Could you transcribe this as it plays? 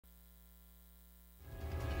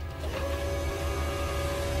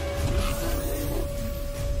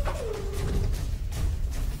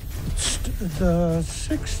the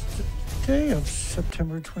 6th day of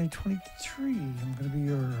September 2023. I'm going to be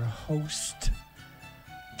your host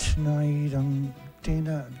tonight. I'm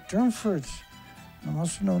Dana Durnford. I'm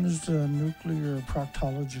also known as the nuclear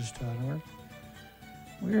proctologist.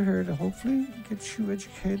 We're here to hopefully get you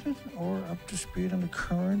educated or up to speed on the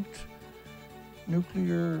current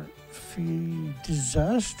nuclear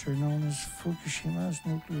disaster known as Fukushima's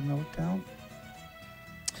nuclear meltdown.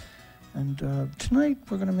 And tonight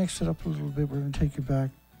we're going to mix it up a little bit. We're going to take you back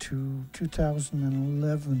to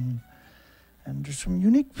 2011. And there's some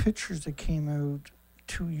unique pictures that came out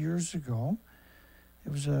 2 years ago.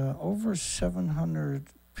 It was over 700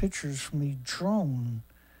 pictures from the drone.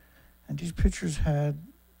 And these pictures had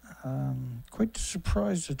quite the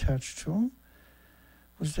surprise attached to them.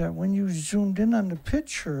 Was that when you zoomed in on the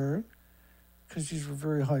picture, because these were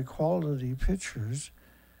very high quality pictures,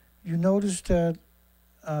 you noticed that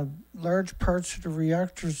large parts of the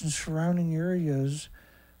reactors and surrounding areas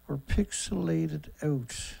were pixelated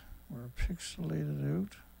out.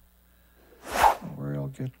 Don't worry, I'll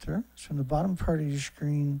get there. So in the bottom part of your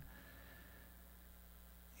screen,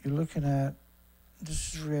 you're looking at,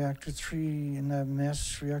 this is reactor 3 in that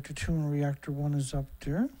mess. Reactor 2 and reactor 1 is up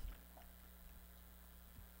there.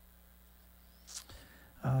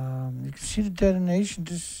 You can see the detonation.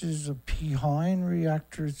 This is behind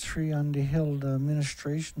reactor 3 on the hill, the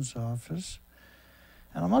administration's office.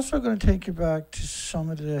 And I'm also going to take you back to some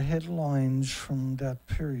of the headlines from that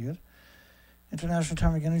period. International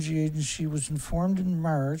Atomic Energy Agency was informed in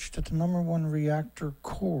March that the number 1 reactor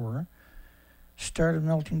core started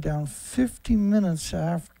melting down 50 minutes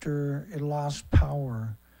after it lost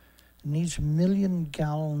power. It needs 1 million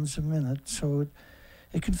gallons a minute, so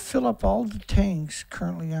it can fill up all the tanks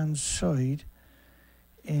currently on site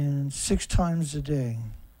in 6 times a day.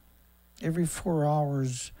 Every 4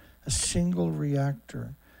 hours, a single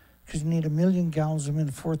reactor, because you need 1 million gallons a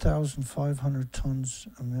minute, 4,500 tons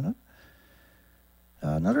a minute.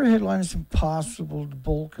 Another headline is impossible. The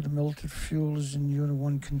bulk of the melted fuel is in Unit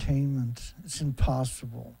 1 containment. It's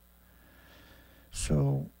impossible.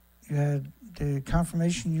 So you had the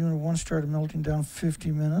confirmation Unit 1 started melting down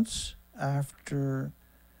 50 minutes after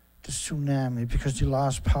the tsunami, because they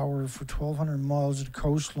lost power for 1,200 miles of the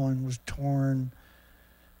coastline was torn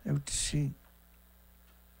out to sea.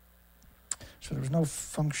 So there was no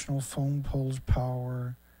functional phone poles,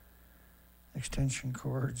 power, extension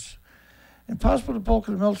cords. Impossible, the bulk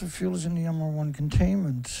of the melted fuel is in the number 1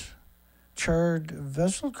 containment. Charred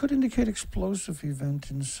vessel could indicate explosive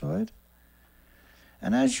event inside.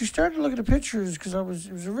 And as you start to look at the pictures, because it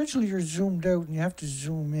was originally you're zoomed out and you have to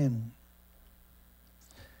zoom in.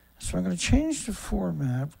 So I'm going to change the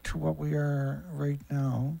format to what we are right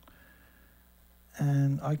now,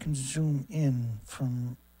 and I can zoom in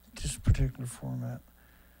from this particular format.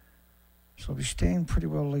 So I'll be staying pretty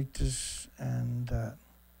well like this and that.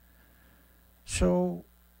 So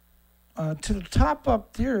to the top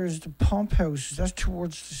up there is the pump houses. That's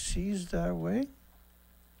towards the seas that way.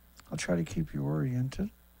 I'll try to keep you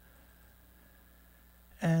oriented.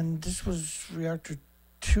 And this was reactor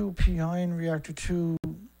 2 behind reactor 2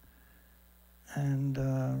 and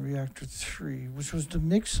reactor 3, which was the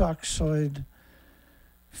mixed oxide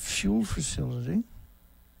fuel facility.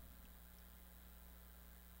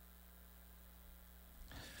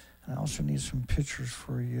 And I also need some pictures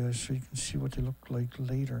for you so you can see what they look like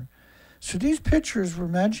later. So these pictures were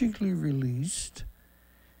magically released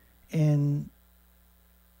in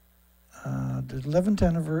the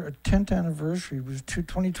 10th anniversary was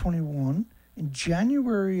 2021 in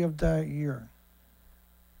January of that year.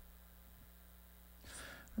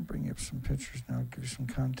 I'll bring you up some pictures now, I'll give you some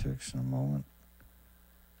context in a moment.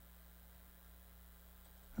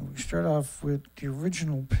 And we start off with the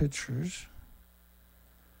original pictures.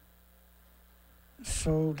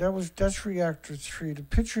 So that's reactor 3. The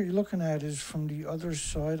picture you're looking at is from the other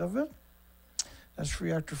side of it. That's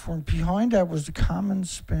reactor 4. And behind that was the common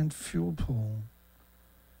spent fuel pool.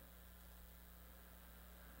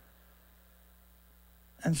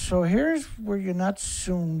 And so here's where you're not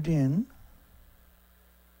zoomed in.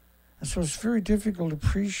 And so it's very difficult to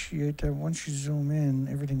appreciate that once you zoom in,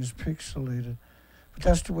 everything is pixelated. But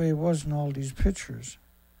that's the way it was in all these pictures.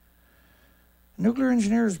 Nuclear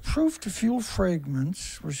engineers proved the fuel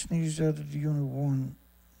fragments were sneezed out of the Unit 1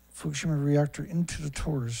 Fukushima reactor into the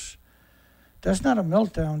torus. That's not a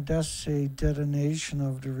meltdown, that's a detonation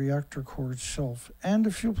of the reactor core itself and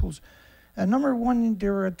the fuel pools. At number 1, they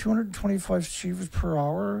were at 225 sievers per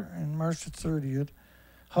hour on March the 30th.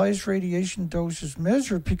 Highest radiation doses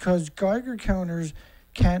measured because Geiger counters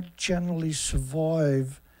can't generally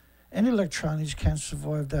survive, any electronics can't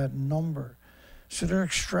survive that number. So they're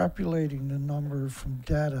extrapolating the number from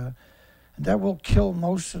data, and that will kill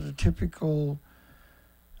most of the typical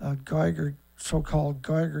so-called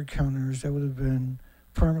Geiger counters that would have been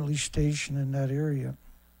permanently stationed in that area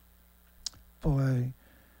by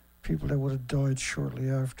people that would have died shortly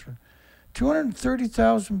after.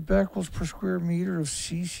 230,000 becquerels per square meter of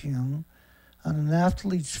cesium on an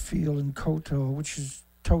athlete's field in Koto, which is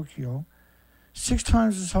Tokyo, 6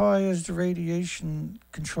 times as high as the radiation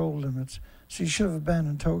control limits. So you should have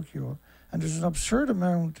abandoned Tokyo. And there's an absurd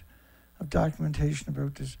amount of documentation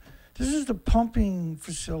about this. This is the pumping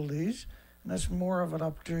facilities, and that's more of it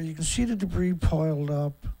up there. You can see the debris piled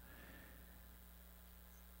up.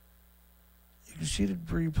 You can see the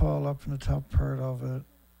debris pile up in the top part of it.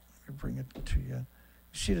 Let me bring it to you.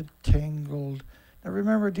 You see the tangled. Now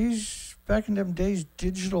remember, these, back in them days,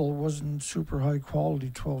 digital wasn't super high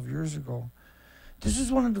quality 12 years ago. This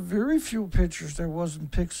is one of the very few pictures that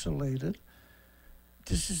wasn't pixelated.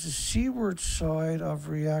 This is the seaward side of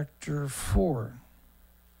reactor 4.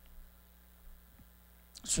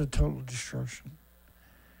 It's a total destruction.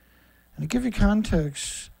 And to give you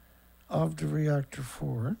context of the reactor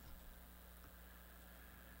 4,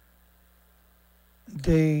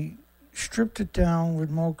 they stripped it down with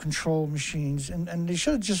remote control machines, and they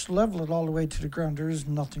should have just leveled it all the way to the ground. There is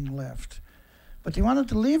nothing left. But they wanted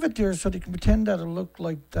to leave it there so they can pretend that it looked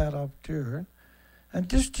like that up there. And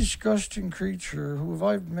this disgusting creature, who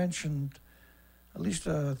I've mentioned at least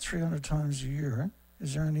 300 times a year,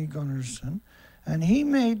 is Ernie Gunnarsson. And he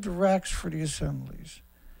made the racks for the assemblies.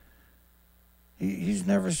 He's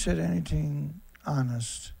never said anything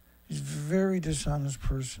honest. He's a very dishonest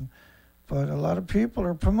person. But a lot of people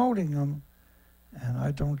are promoting him, and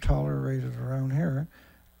I don't tolerate it around here.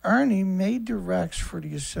 Ernie made the racks for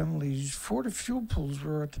the assemblies for the fuel pools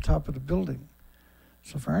were at the top of the building.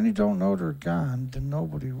 So if Ernie don't know they're gone, then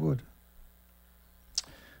nobody would.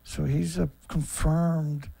 So he's a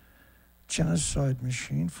confirmed genocide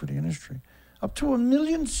machine for the industry. Up to 1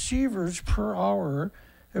 million sieverts per hour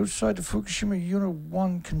outside the Fukushima Unit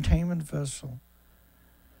 1 containment vessel.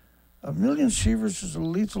 1 million sieverts is a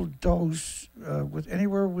lethal dose with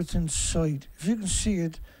anywhere within sight. If you can see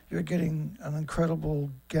it, you're getting an incredible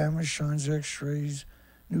gamma shines, X-rays,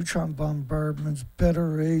 neutron bombardments, beta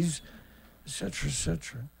rays, etc.,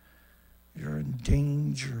 etc. You're in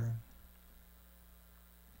danger.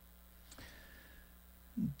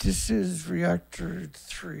 This is reactor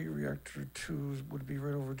 3, reactor 2 would be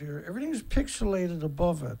right over there. Everything is pixelated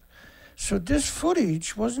above it. So this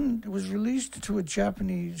footage was released to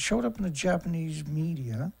showed up in the Japanese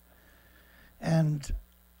media, and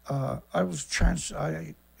I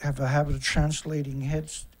have a habit of translating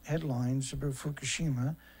headlines about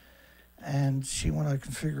Fukushima and see what I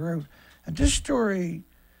can figure out. And this story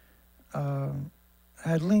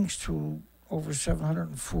had links to over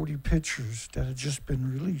 740 pictures that had just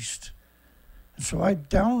been released. And so I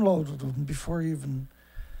downloaded them before I even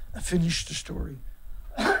finished the story.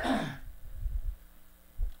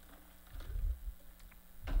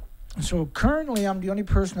 So currently I'm the only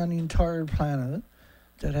person on the entire planet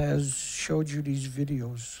that has showed you these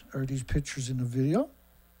videos, or these pictures in the video.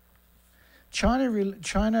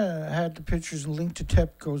 China had the pictures linked to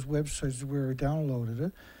TEPCO's websites where I downloaded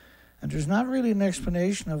it. And there's not really an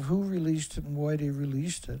explanation of who released it and why they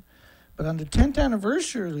released it. But on the 10th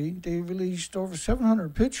anniversary, they released over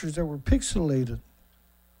 700 pictures that were pixelated,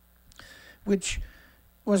 which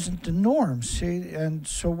wasn't the norm, see? And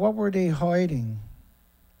so what were they hiding?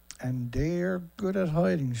 And they're good at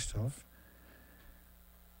hiding stuff.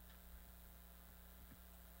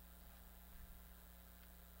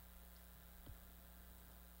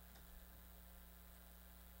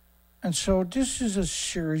 And so this is a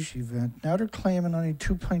serious event. Now they're claiming only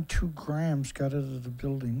 2.2 grams got out of the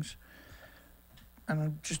buildings. And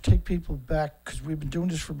I'll just take people back, because we've been doing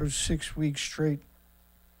this for about 6 weeks straight.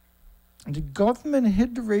 And the government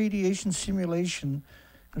hid the radiation simulation.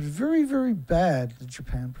 It was very, very bad, the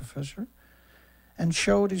Japan professor, and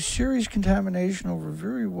showed a serious contamination over a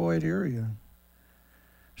very wide area.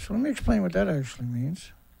 So let me explain what that actually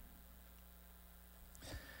means.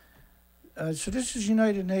 So this is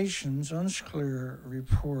United Nations UNSCLEAR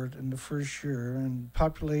report in the first year, and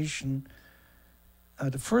population.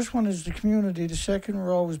 The first one is the community, the second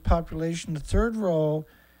row is population, the third row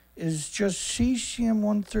is just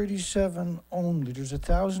cesium-137 only. There's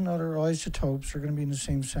 1,000 other isotopes that are going to be in the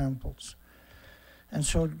same samples. And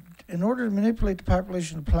so in order to manipulate the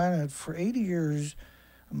population of the planet, for 80 years,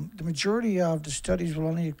 the majority of the studies will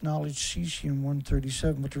only acknowledge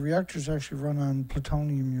cesium-137, but the reactors actually run on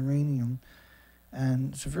plutonium and uranium.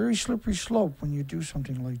 And it's a very slippery slope when you do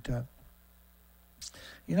something like that.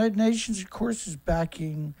 United Nations, of course, is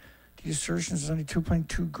backing the assertions that only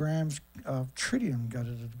 2.2 grams of tritium got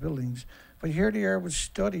into the buildings. But here they are with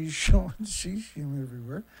studies showing cesium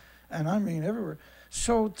everywhere. And I mean everywhere.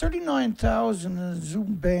 So 39,000 in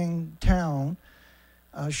Zumbang town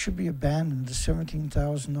should be abandoned. The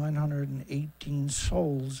 17,918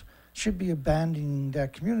 souls should be abandoning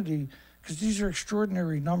that community because these are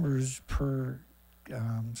extraordinary numbers per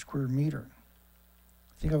square meter.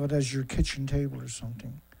 Think of it as your kitchen table or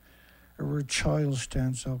something, or where a child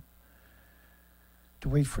stands up to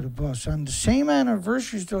wait for the bus. On the same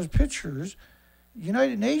anniversary as those pictures,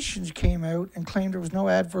 United Nations came out and claimed there was no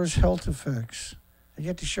adverse health effects. And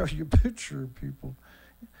yet to show you a picture of people.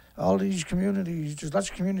 All these communities, there's lots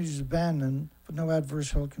of communities abandoned, but no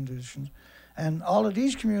adverse health conditions. And all of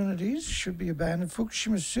these communities should be abandoned.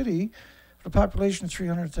 Fukushima City, with a population of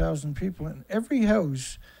 300,000 people, and every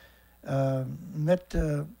house met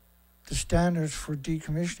the standards for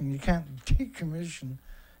decommissioning. You can't decommission,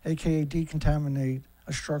 aka decontaminate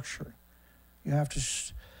a structure. You have to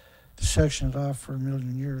section it off for 1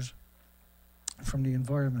 million years from the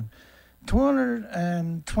environment.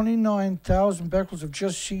 229,000 becquerels of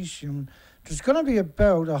just cesium. There's going to be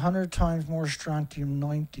about 100 times more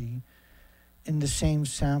strontium-90 in the same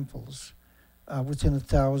samples. Within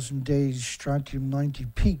 1,000 days,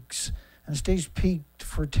 strontium-90 peaks and stays peaked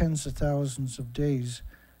for tens of thousands of days.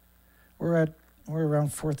 We're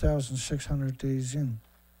around 4,600 days in.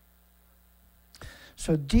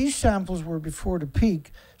 So these samples were before the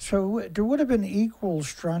peak. So there would have been equal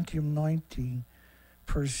strontium-90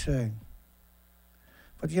 per se.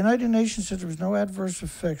 But the United Nations said there was no adverse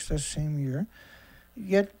effects that same year.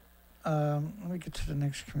 Yet, let me get to the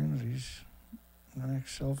next communities, the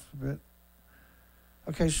next alphabet.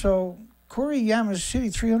 Okay, so Koriyama City,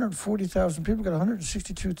 340,000 people, got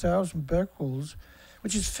 162,000 becquerels,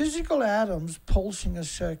 which is physical atoms pulsing a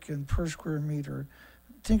second per square meter.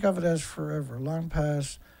 Think of it as forever, long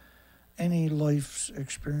past any life's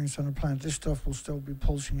experience on the planet. This stuff will still be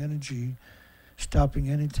pulsing energy, stopping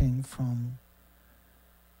anything from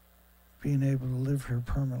being able to live here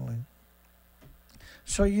permanently.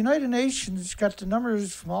 So United Nations got the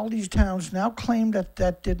numbers from all these towns now claim that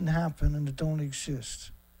that didn't happen and it don't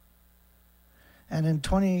exist. And in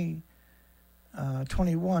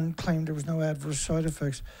 2021 claimed there was no adverse side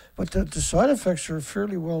effects. But the side effects are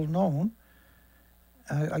fairly well known.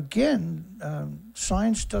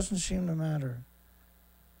 Science doesn't seem to matter.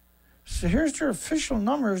 So here's their official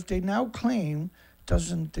numbers they now claim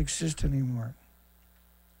doesn't exist anymore.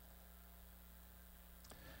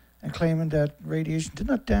 And claiming that radiation did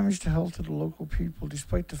not damage the health of the local people,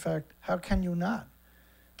 despite the fact, how can you not?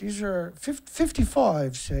 These are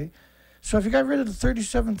 55, say. So if you got rid of the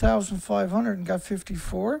 37,500 and got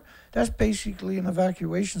 54, that's basically an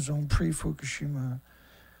evacuation zone pre-Fukushima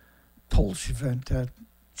pulse event that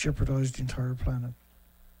jeopardized the entire planet.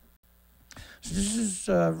 So this is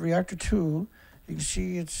reactor 2. You can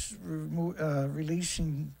see it's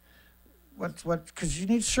releasing because you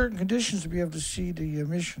need certain conditions to be able to see the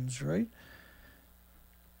emissions, right?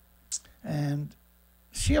 And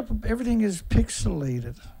see up, everything is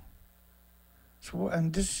pixelated. So,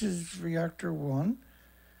 and this is reactor 1.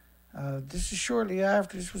 This is shortly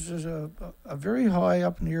after. This was a very high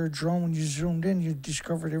up in the air drone. When you zoomed in, you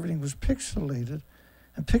discovered everything was pixelated,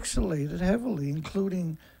 and pixelated heavily,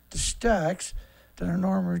 including the stacks that are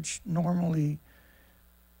normally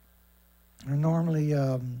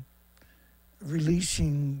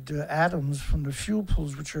releasing the atoms from the fuel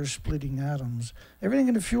pools, which are splitting atoms. Everything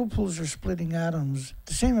in the fuel pools are splitting atoms,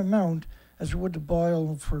 the same amount as it would to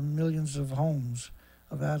boil for millions of homes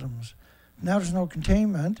of atoms. Now there's no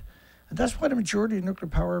containment, and that's why the majority of nuclear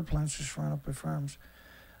power plants are surrounded up by farms.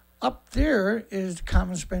 Up there is the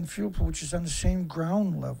common spent fuel pool, which is on the same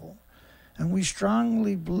ground level. And we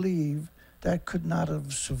strongly believe that could not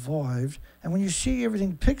have survived. And when you see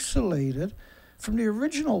everything pixelated from the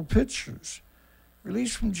original pictures,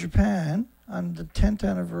 released from Japan on the 10th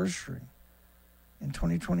anniversary in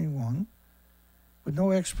 2021, with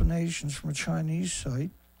no explanations from a Chinese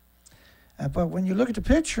site. But when you look at the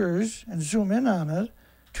pictures and zoom in on it,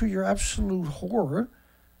 to your absolute horror,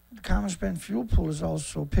 the common spent fuel pool is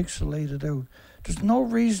also pixelated out. There's no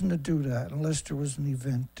reason to do that unless there was an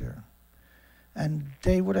event there. And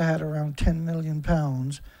they would have had around 10 million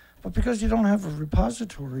pounds, but because you don't have a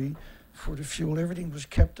repository for the fuel, everything was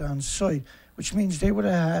kept on site, which means they would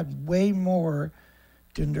have had way more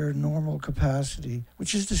than their normal capacity,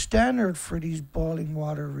 which is the standard for these boiling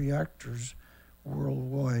water reactors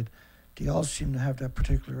worldwide. They all seem to have that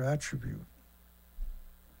particular attribute.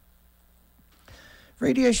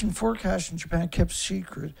 Radiation forecasts in Japan kept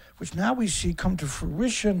secret, which now we see come to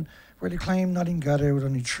fruition, where they claim nothing got out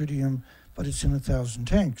on the tritium, but it's in 1,000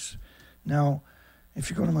 tanks. Now, if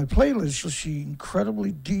you go to my playlist, you'll see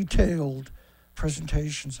incredibly detailed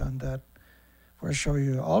presentations on that, where I show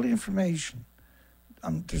you all the information.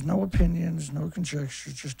 There's no opinions, no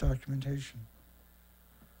conjectures, just documentation.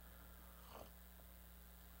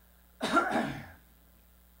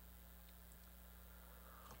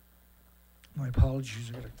 My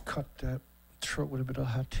apologies, I gotta cut that throat with a bit of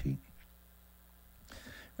hot tea.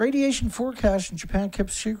 Radiation forecasts in Japan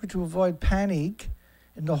kept secret to avoid panic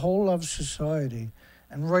in the whole of society,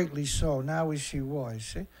 and rightly so. Now we see why.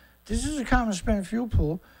 See, this is a common spent fuel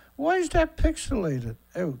pool. Why is that pixelated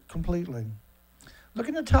out completely? Look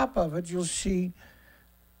in the top of it, you'll see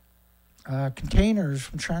containers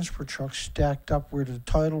from transport trucks stacked up where the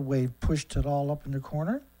tidal wave pushed it all up in the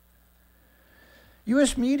corner.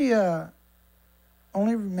 U.S. media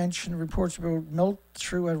only mentioned reports about melt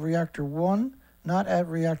through at reactor 1, not at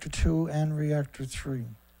reactor 2 and reactor 3.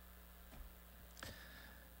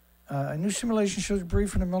 A new simulation shows debris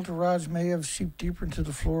from the melted rods may have seeped deeper into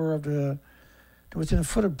the floor of the within a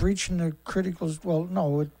foot of breaching the criticals. Well,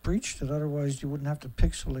 no, it breached it. Otherwise, you wouldn't have to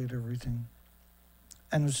pixelate everything.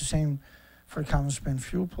 And it was the same for a common spent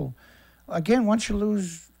fuel pool. Again, once you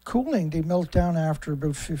lose cooling, they melt down after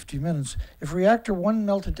about 50 minutes. If reactor 1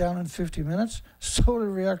 melted down in 50 minutes, so did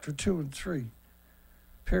reactor 2 and 3.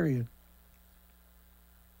 Period.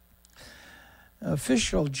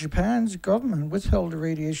 Official Japan's government withheld the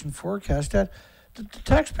radiation forecast. That the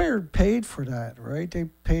taxpayer paid for that, right? They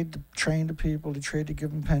paid to train the people, they tried to give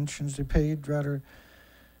them pensions, they gave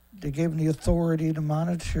them the authority, the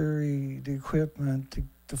monetary, the equipment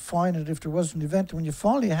to find it if there was an event. And when you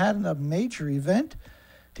finally had a major event,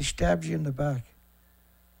 they stabbed you in the back.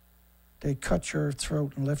 They cut your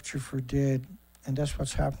throat and left you for dead. And that's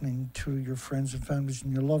what's happening to your friends and families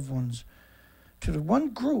and your loved ones. To the one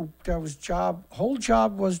group that whole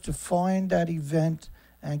job was to find that event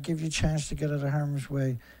and give you a chance to get out of harm's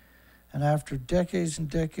way. And after decades and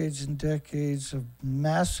decades and decades of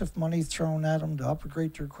massive money thrown at them to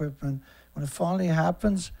upgrade their equipment, when it finally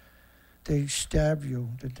happens, they stab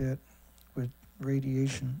you to death with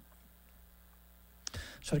radiation.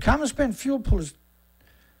 So the common spent fuel pool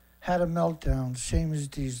had a meltdown, same as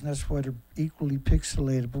these, and that's why they're equally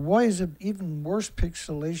pixelated. But why is it even worse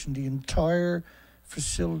pixelation? The entire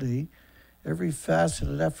facility, every facet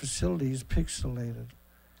of that facility is pixelated.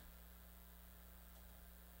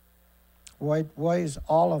 Why is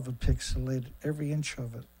all of it pixelated, every inch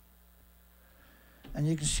of it? And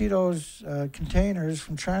you can see those containers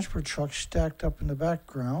from transport trucks stacked up in the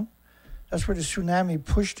background. That's where the tsunami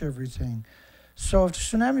pushed everything. So if the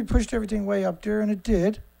tsunami pushed everything way up there, and it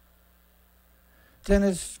did, then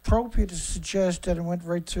it's appropriate to suggest that it went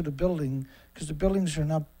right through the building, because the buildings are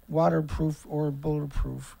not waterproof or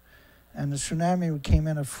bulletproof. And the tsunami came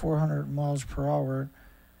in at 400 miles per hour.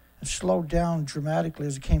 It slowed down dramatically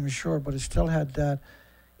as it came ashore, but it still had that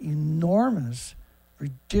enormous,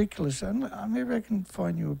 ridiculous, and maybe I can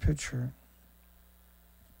find you a picture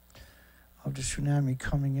of the tsunami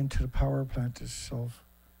coming into the power plant itself.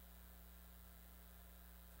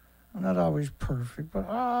 I'm not always perfect, but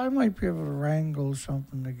I might be able to wrangle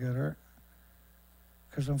something together,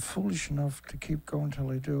 because I'm foolish enough to keep going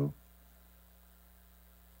till I do.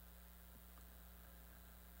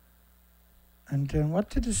 And then what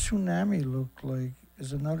did the tsunami look like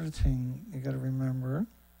is another thing you got to remember.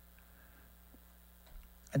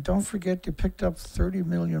 And don't forget, they picked up 30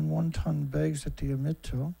 million one-ton bags that they emit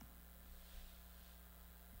to.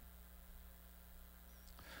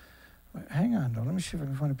 Wait, hang on, though. Let me see if I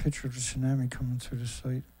can find a picture of the tsunami coming through the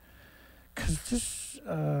site. Because this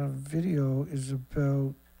video is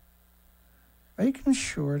about making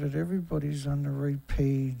sure that everybody's on the right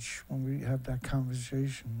page when we have that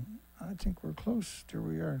conversation. I think we're close. There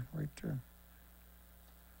we are, right there.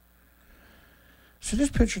 So this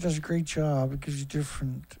picture does a great job. It gives you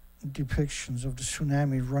different depictions of the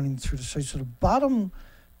tsunami running through the site. So the bottom,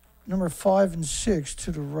 number 5 and 6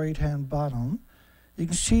 to the right-hand bottom, you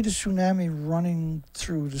can see the tsunami running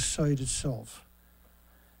through the site itself.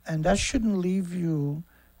 And that shouldn't leave you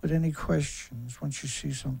with any questions once you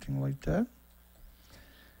see something like that.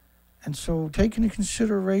 And so taking into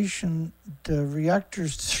consideration the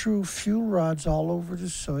reactors threw fuel rods all over the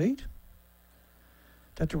site,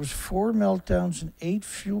 that there was 4 meltdowns and 8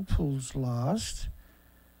 fuel pools lost,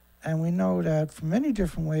 and we know that from many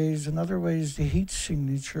different ways. Another way is the heat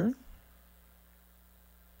signature.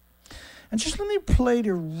 And just let me play the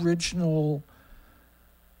original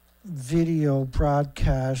video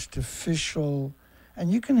broadcast, official,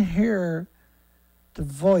 and you can hear the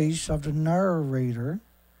voice of the narrator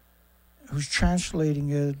who's translating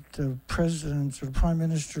it, the president's or the prime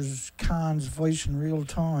minister's Khan's voice in real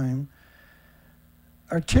time,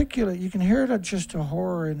 articulate. You can hear that just a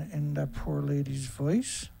horror in that poor lady's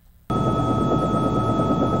voice.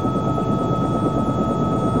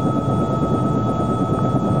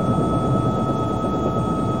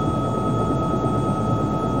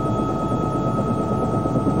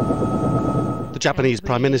 The Japanese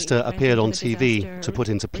Prime Minister appeared on TV to put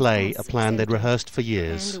into play a plan they'd rehearsed for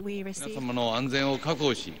years.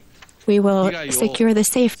 We will secure the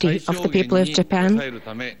safety of the people of Japan,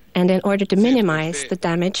 and in order to minimize the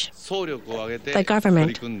damage, the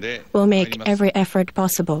government will make every effort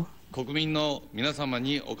possible.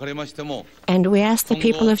 And we ask the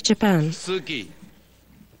people of Japan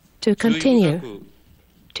to continue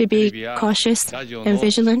to be cautious and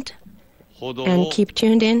vigilant and keep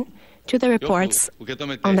tuned in to the reports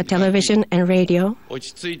on the television and radio.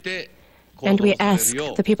 And we ask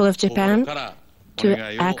the people of Japan to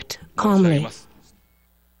act calmly.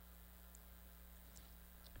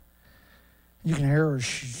 You can hear her,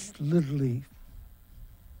 she's literally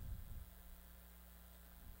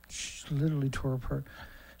tore apart.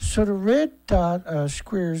 So the red dot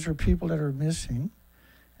squares are people that are missing,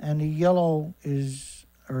 and the yellow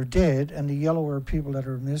are dead, and the yellow are people that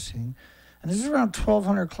are missing. And this is around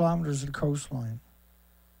 1,200 kilometers of the coastline.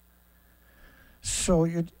 So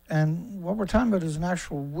and what we're talking about is an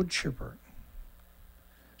actual wood chipper.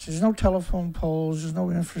 So there's no telephone poles, there's no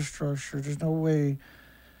infrastructure, there's no way,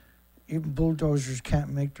 even bulldozers can't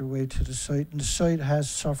make their way to the site, and the site has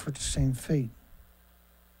suffered the same fate.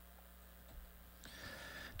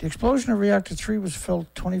 The explosion of Reactor 3 was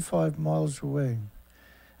felt 25 miles away.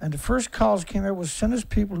 And the first calls came out was, send us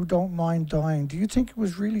people who don't mind dying. Do you think it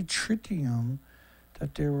was really tritium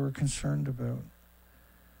that they were concerned about?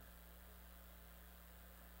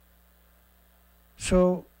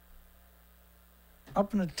 So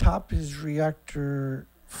up in the top is Reactor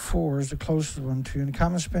 4, is the closest one to you. And the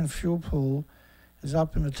common spent fuel pool is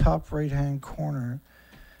up in the top right-hand corner.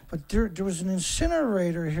 But there was an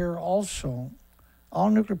incinerator here also. All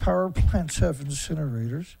nuclear power plants have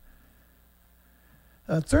incinerators.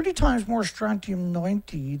 30 times more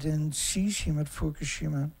strontium-90 than cesium at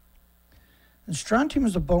Fukushima. And strontium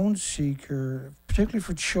is a bone seeker, particularly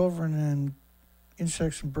for children and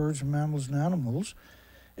insects and birds and mammals and animals.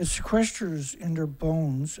 It sequesters in their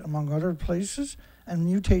bones, among other places, and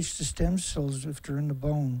mutates the stem cells if they're in the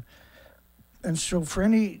bone. And so for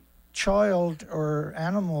any child or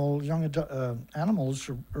animal, young animals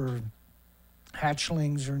or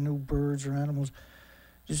hatchlings or new birds or animals,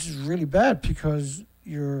 this is really bad because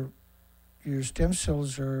your stem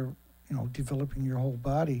cells are, developing your whole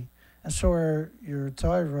body. And so are your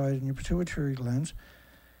thyroid and your pituitary glands.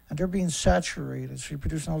 And they're being saturated. So you're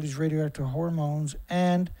producing all these radioactive hormones,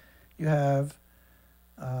 and you have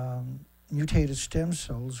mutated stem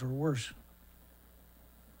cells or worse.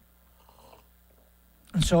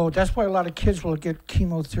 And so that's why a lot of kids will get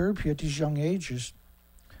chemotherapy at these young ages,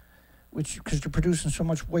 because they're producing so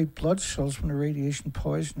much white blood cells from the radiation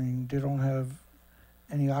poisoning, they don't have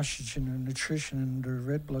any oxygen or nutrition in their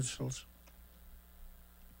red blood cells.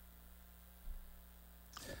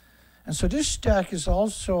 And so this stack is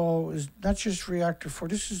not just Reactor 4,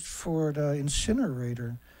 this is for the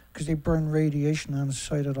incinerator, because they burn radiation on the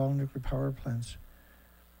site at all nuclear power plants.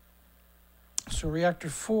 So Reactor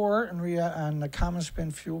 4 and the common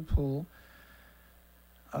spent fuel pool,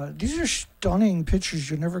 these are stunning pictures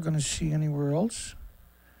you're never going to see anywhere else.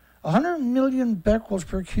 100 million becquerels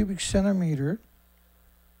per cubic centimeter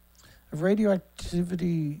of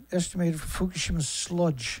radioactivity estimated for Fukushima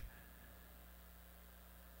sludge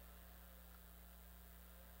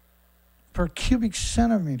per cubic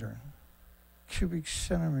centimeter.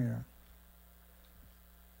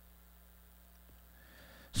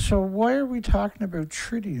 So why are we talking about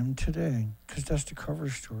tritium today? Because that's the cover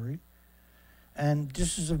story. And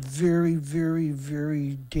this is a very, very,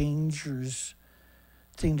 very dangerous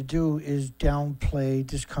thing to do, is downplay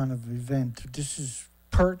this kind of event. This is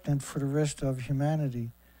pertinent for the rest of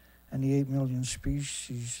humanity and the 8 million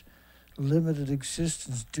species' limited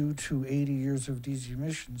existence due to 80 years of these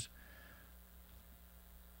emissions.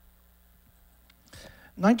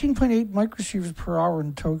 19.8 microsieverts per hour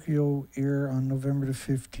in Tokyo air on November the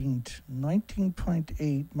 15th.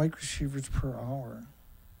 19.8 microsieverts per hour.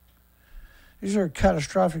 These are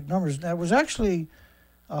catastrophic numbers. That was actually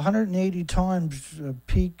 180 times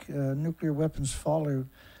peak nuclear weapons fallout.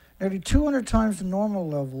 Nearly 200 times the normal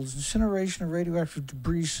levels. Incineration of radioactive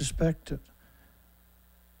debris suspected.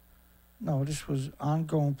 No, this was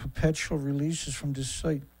ongoing perpetual releases from this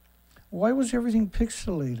site. Why was everything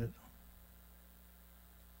pixelated?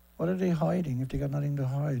 What are they hiding if they got nothing to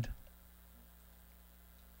hide?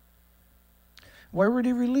 Why were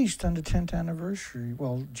they released on the 10th anniversary?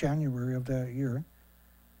 Well, January of that year.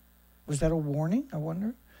 Was that a warning, I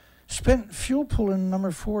wonder? Spent fuel pool in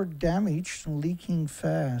number 4 damaged and leaking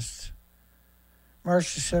fast.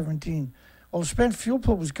 March the 17th. Well, the spent fuel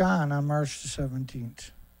pool was gone on March the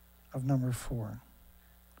 17th of number 4.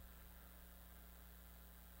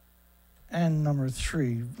 And number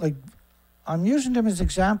 3. Like, I'm using them as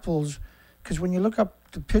examples because when you look up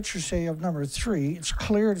the picture, say, of number 3, it's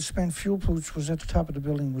clear the spent fuel pool which was at the top of the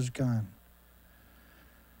building was gone.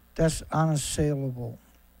 That's unassailable.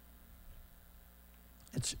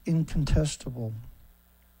 It's incontestable.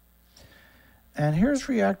 And here's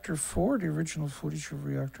reactor 4, the original footage of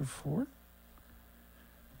reactor 4.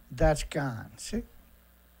 That's gone, see?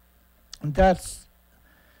 And that's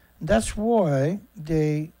why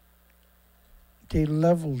they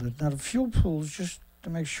leveled it. Now the fuel pools, just to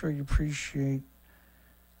make sure you appreciate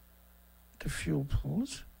the fuel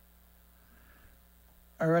pools,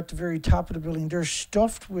 are at the very top of the building. They're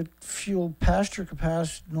stuffed with fuel past your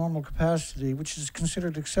normal capacity, which is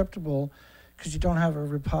considered acceptable because you don't have a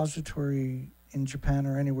repository in Japan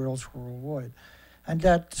or anywhere else worldwide. And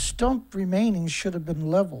that stump remaining should have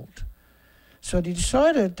been leveled. So they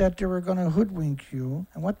decided that they were going to hoodwink you,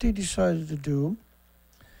 and what they decided to do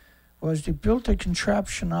was they built a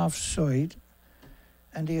contraption off-site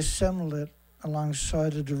and they assembled it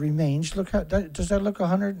alongside of the remains. Look how does that look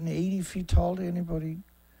 180 feet tall to anybody?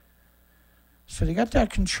 So they got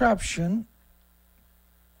that contraption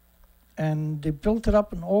and they built it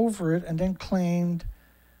up and over it and then claimed,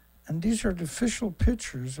 and these are the official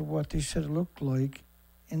pictures of what they said it looked like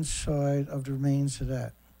inside of the remains of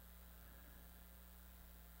that.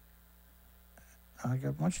 I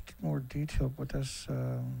got much more detail, but that's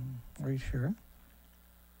right here.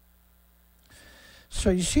 So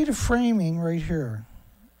you see the framing right here,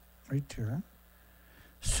 right there.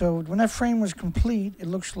 So when that frame was complete, it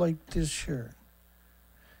looks like this here.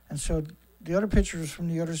 And so the other picture is from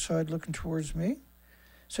the other side looking towards me.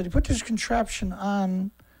 So they put this contraption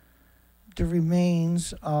on the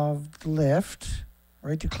remains of the left,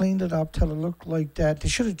 right? They cleaned it up till it looked like that. They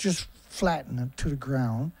should have just flattened it to the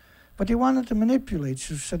ground, but they wanted to manipulate.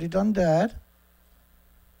 So they done that.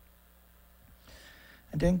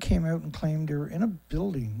 And then came out and claimed they were in a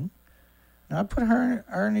building. Now I put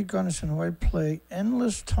Arnie Gunnison, who I play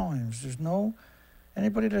endless times. There's no,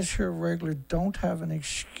 anybody that's here regular don't have an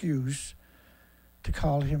excuse to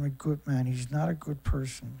call him a good man. He's not a good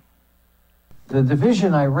person. The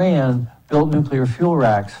division I ran built nuclear fuel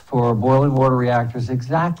racks for boiling water reactors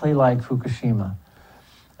exactly like Fukushima.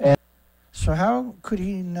 So how could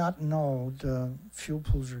he not know the fuel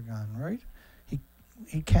pools are gone, right?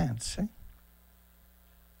 He can't, see?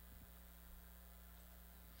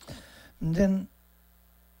 And then,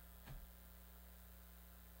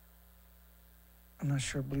 I'm not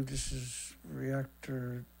sure, I believe this is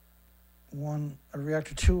reactor 1, or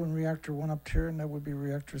reactor 2 and reactor 1 up here, and that would be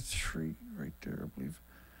reactor 3 right there, I believe.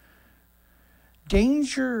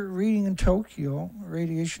 Danger reading in Tokyo,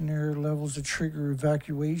 radiation error levels that trigger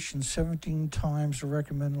evacuation 17 times the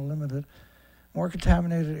recommended limited. More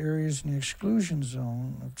contaminated areas in the exclusion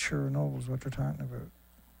zone of Chernobyl is what they're talking about.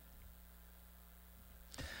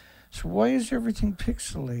 So why is everything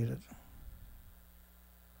pixelated?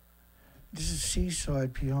 This is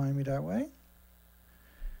Seaside behind me that way.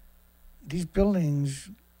 These buildings,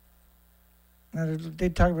 now they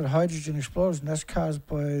talk about hydrogen explosion. That's caused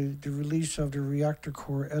by the release of the reactor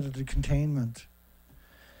core edited containment.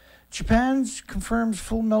 Japan confirms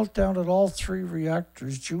full meltdown at all 3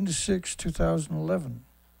 reactors, June 6, 2011.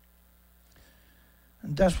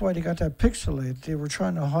 And that's why they got that pixelated. They were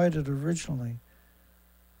trying to hide it originally.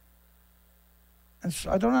 And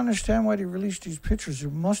so I don't understand why they released these pictures.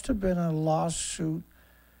 There must have been a lawsuit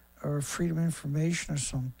or Freedom of Information or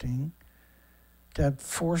something that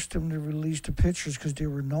forced them to release the pictures because they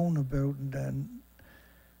were known about and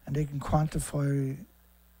they can quantify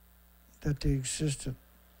that they existed.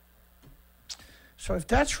 So if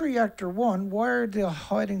that's reactor 1, why are they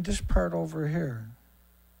hiding this part over here?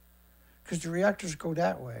 Because the reactors go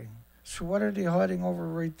that way. So what are they hiding over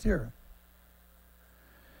right there?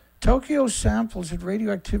 Tokyo samples had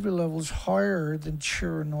radioactivity levels higher than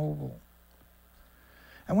Chernobyl.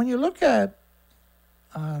 And when you look at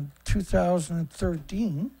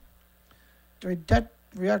 2013, that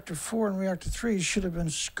reactor 4 and reactor 3 should have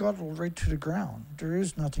been scuttled right to the ground. There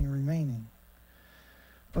is nothing remaining.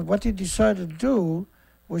 But what they decided to do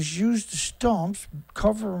was use the stumps,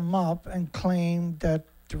 cover them up, and claim that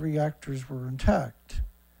the reactors were intact.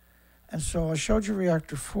 And so I showed you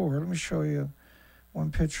reactor 4. Let me show you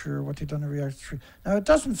one picture of what they've done in reactor 3. Now, it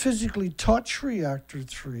doesn't physically touch reactor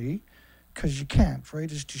 3 because you can't,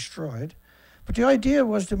 right? It's destroyed. But the idea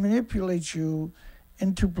was to manipulate you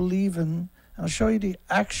into believing, and I'll show you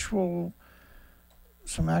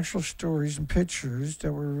some actual stories and pictures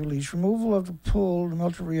that were released. Removal of the pool, the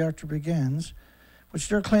melted reactor begins, which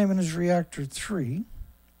they're claiming is reactor 3.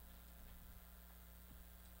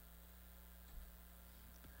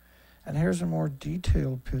 And here's a more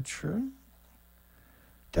detailed picture.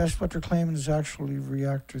 That's what they're claiming is actually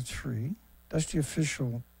reactor 3. That's the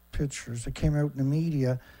official pictures that came out in the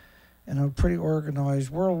media in a pretty organized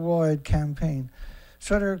worldwide campaign.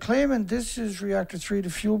 So they're claiming this is reactor 3. The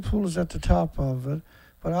fuel pool is at the top of it.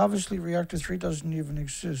 But obviously reactor 3 doesn't even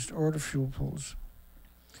exist, or the fuel pools.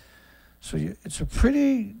 So it's a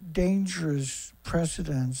pretty dangerous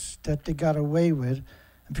precedence that they got away with.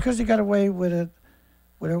 And because they got away with it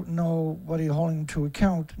without nobody holding them to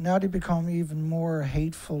account, now they become even more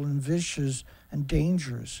hateful and vicious and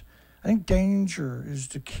dangerous. I think danger is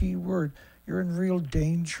the key word. You're in real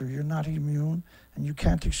danger. You're not immune, and you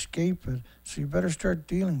can't escape it. So you better start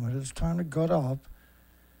dealing with it. It's time to gut up.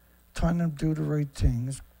 Time to do the right thing.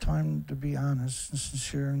 It's time to be honest and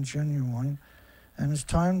sincere and genuine. And it's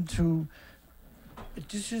time to...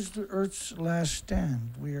 This is the Earth's last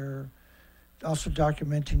stand. We are also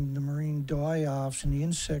documenting the marine die-offs and the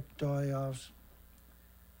insect die-offs.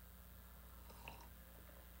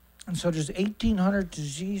 And so there's 1,800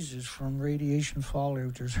 diseases from radiation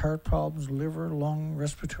fallout. There's heart problems, liver, lung,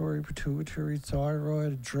 respiratory, pituitary,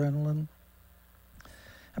 thyroid, adrenaline.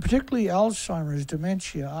 And particularly Alzheimer's,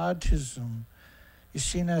 dementia, autism. You're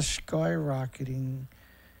seeing that skyrocketing,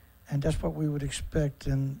 and that's what we would expect.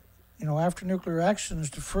 And, after nuclear accidents,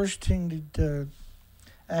 the first thing that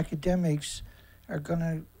academics are going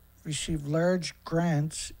to receive large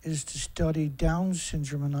grants is to study Down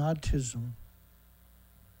syndrome and autism.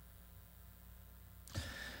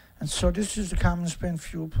 And so this is the common spent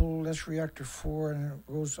fuel pool. That's reactor 4, and it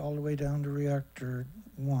goes all the way down to reactor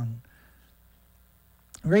 1.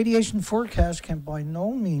 Radiation forecast can by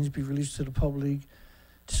no means be released to the public,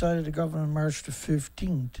 decided the government on March the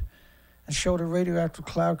 15th, and showed a radioactive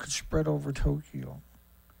cloud could spread over Tokyo.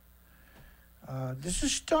 This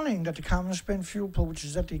is stunning that the common spent fuel pool, which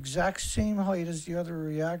is at the exact same height as the other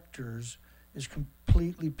reactors, is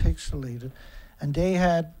completely pixelated. And they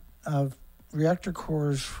had reactor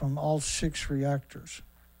cores from all 6 reactors.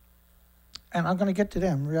 And I'm going to get to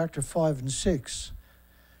them, reactor 5 and 6.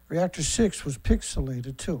 Reactor 6 was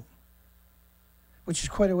pixelated too, which is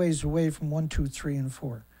quite a ways away from 1, 2, 3, and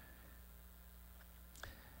 4.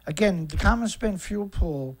 Again, the common spent fuel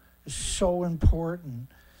pool is so important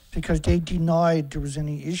because they denied there was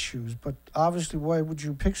any issues. But obviously, why would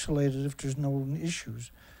you pixelate it if there's no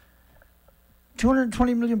issues?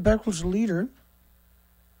 220 million becquerels a liter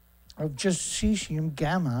of just cesium,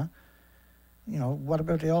 gamma. What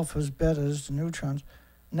about the alphas, betas, the neutrons?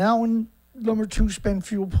 Now in number 2 spent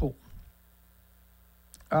fuel pool.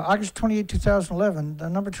 August 28, 2011, the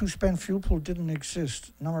number 2 spent fuel pool didn't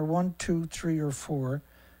exist. Number 1, 2, 3, or 4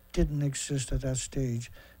 didn't exist at that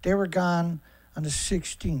stage. They were gone on the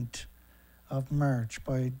 16th of March,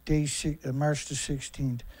 by March the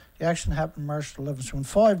 16th. The accident happened March 11th. So in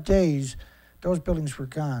 5 days, those buildings were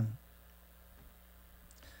gone.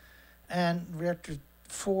 And reactor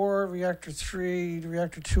 4, reactor 3,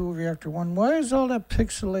 reactor 2, reactor 1, why is all that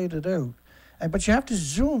pixelated out? But you have to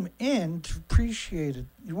zoom in to appreciate it.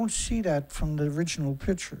 You won't see that from the original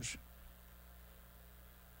pictures.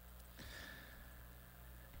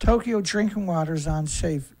 Tokyo drinking water is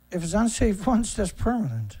unsafe. If it's unsafe once, that's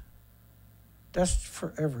permanent. That's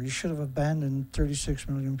forever. You should have abandoned 36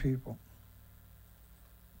 million people.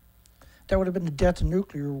 That would have been the death of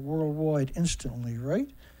nuclear worldwide instantly, right?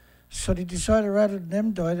 So they decided rather than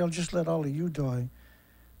them die, they'll just let all of you die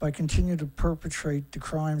by continuing to perpetrate the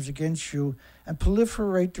crimes against you and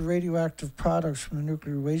proliferate the radioactive products from the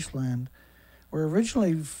nuclear wasteland, where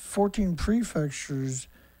originally 14 prefectures,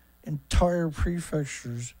 entire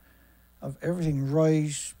prefectures of everything,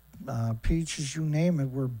 rice, peaches, you name it,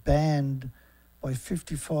 were banned by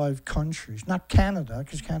 55 countries. Not Canada,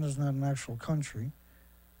 because Canada's not an actual country.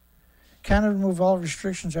 Canada removed all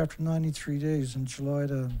restrictions after 93 days in July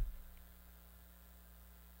the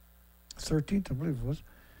 13th, I believe it was.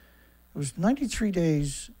 It was 93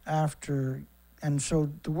 days after, and so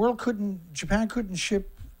Japan couldn't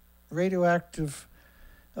ship radioactive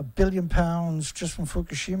 1 billion pounds just from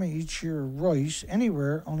Fukushima each year of rice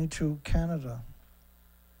anywhere, only to Canada.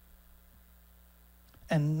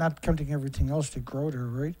 And not counting everything else they grow there,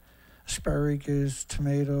 right? Asparagus,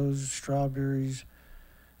 tomatoes, strawberries,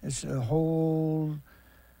 It's a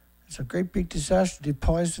great big disaster. They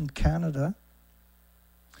poisoned Canada.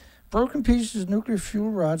 Broken pieces of nuclear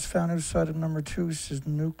fuel rods found outside of number 2, says the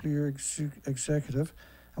nuclear executive,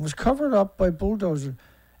 and was covered up by bulldozer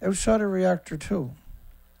outside of reactor 2,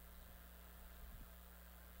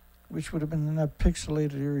 which would have been in that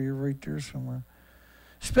pixelated area right there somewhere.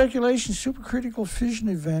 Speculation supercritical fission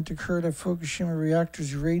event occurred at Fukushima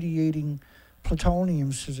reactors radiating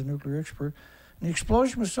plutonium, says a nuclear expert. And the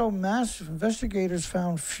explosion was so massive, investigators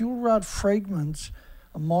found fuel rod fragments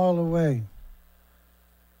a mile away.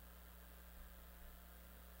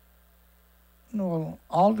 No,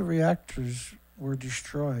 all the reactors were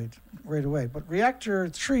destroyed right away. But reactor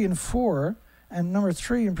 3 and 4, and number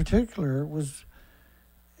 3 in particular,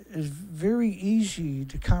 is very easy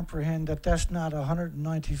to comprehend that that's not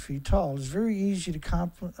 190 feet tall. It's very easy to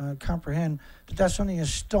comprehend that that's only a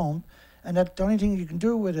stump, and that the only thing you can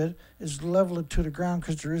do with it is level it to the ground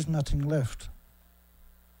because there is nothing left.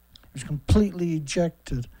 It was completely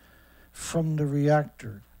ejected from the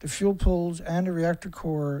reactor. The fuel pools and the reactor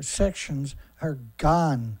core sections are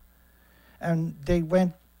gone. And they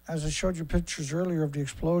went, as I showed you pictures earlier of the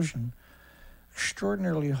explosion,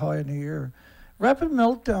 extraordinarily high in the air. Rapid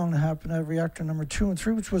meltdown happened at reactor number 2 and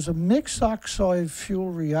 3, which was a mixed oxide fuel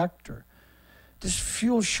reactor. This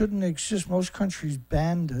fuel shouldn't exist. Most countries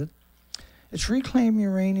banned it. It's reclaimed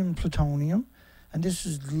uranium and plutonium, and this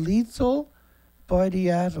is lethal by the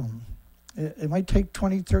atom. It might take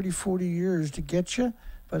 20, 30, 40 years to get you,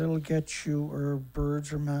 but it'll get you, or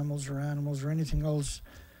birds or mammals or animals or anything else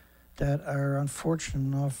that are unfortunate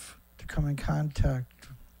enough to come in contact.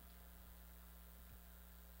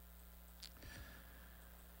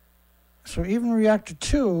 So even reactor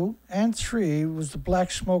 2 and 3 was the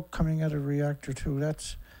black smoke coming out of reactor 2.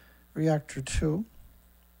 That's reactor 2.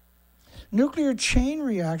 Nuclear chain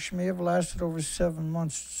reaction may have lasted over 7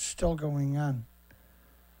 months, still going on.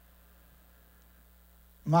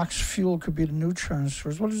 Max fuel could be the neutron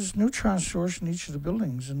source. Well, there's neutron source in each of the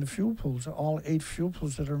buildings and the fuel pools. All 8 fuel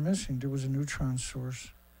pools that are missing, there was a neutron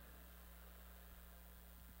source.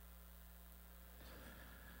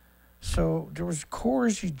 So there was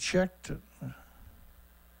cores ejected.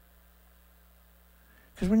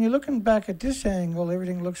 Because when you're looking back at this angle,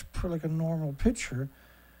 everything looks like a normal picture.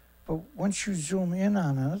 But once you zoom in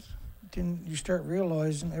on it, then you start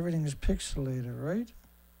realizing everything is pixelated, right?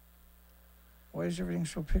 Why is everything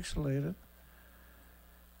so pixelated?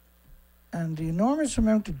 And the enormous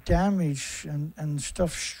amount of damage and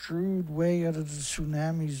stuff strewed way out of the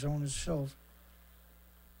tsunami zone itself.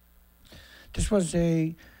 This was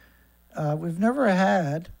we've never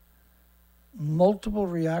had multiple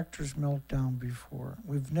reactors melt down before.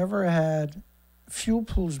 We've never had fuel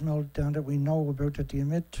pools melt down that we know about that they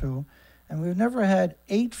emit to. And we've never had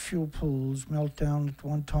 8 fuel pools melt down at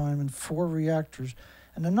one time and 4 reactors.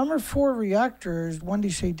 And the number 4 reactors, one they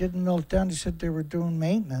say didn't melt down, they said they were doing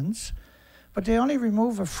maintenance, but they only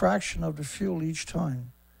remove a fraction of the fuel each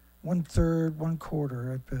time. 1/3,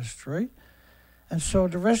 1/4 at best, right? And so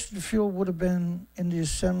the rest of the fuel would have been in the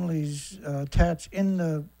assemblies attached in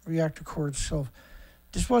the reactor core itself.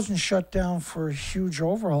 This wasn't shut down for a huge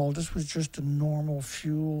overhaul. This was just a normal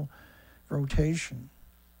fuel rotation.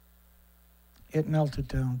 It melted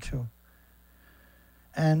down too.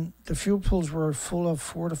 And the fuel pools were full of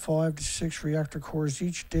 4 to 5 to 6 reactor cores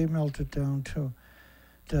each. They melted down too.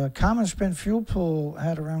 The common spent fuel pool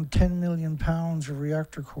had around 10 million pounds of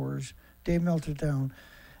reactor cores. They melted down.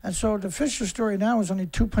 And so the official story now is only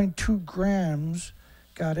 2.2 grams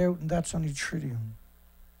got out, and that's only tritium.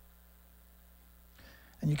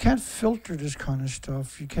 And you can't filter this kind of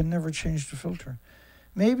stuff. You can never change the filter.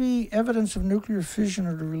 Maybe evidence of nuclear fission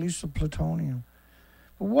or the release of plutonium.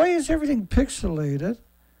 But why is everything pixelated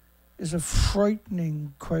is a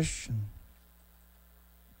frightening question.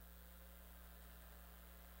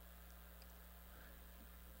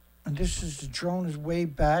 And this is, the drone is way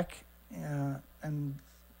back, and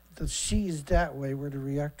the sea is that way where the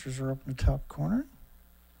reactors are up in the top corner.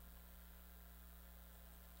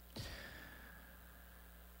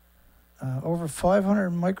 Over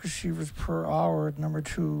 500 microsieverts per hour at number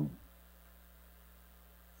 2.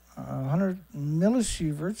 100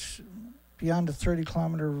 millisieverts beyond a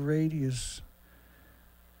 30-kilometer radius.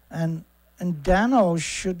 And Dano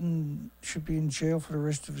should be in jail for the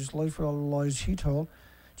rest of his life with all the lies he told.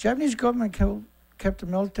 Japanese government kept the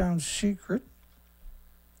meltdown secret.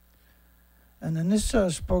 And then this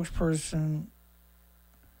spokesperson,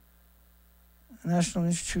 National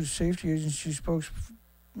Institute Safety Agency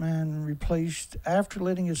spokesman, replaced after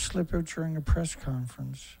letting it slip out during a press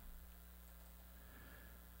conference.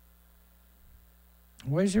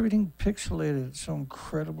 Why is everything pixelated so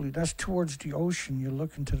incredibly? That's towards the ocean. You're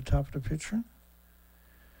looking to the top of the picture.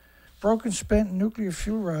 Broken spent nuclear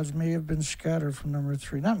fuel rods may have been scattered from number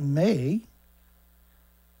 3. Not may.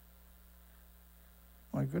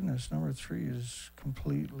 My goodness, number 3 is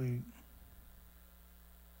completely...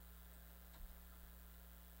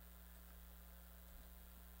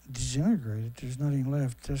 disintegrated. There's nothing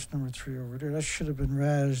left. That's number 3 over there. That should have been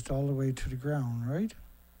razzed all the way to the ground, right?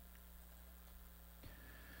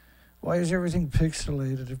 Why is everything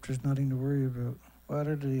pixelated if there's nothing to worry about? What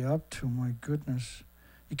are they up to? My goodness.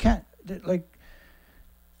 You can't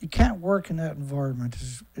work in that environment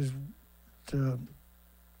is the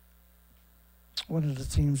one of the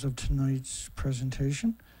themes of tonight's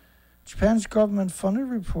presentation. Japan's government-funded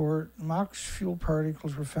report, MOX fuel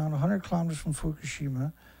particles were found 100 kilometers from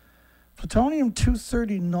Fukushima.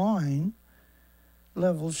 Plutonium-239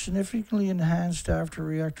 levels significantly enhanced after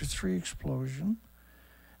reactor 3 explosion.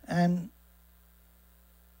 And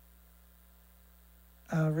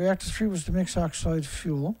reactor 3 was the mixed oxide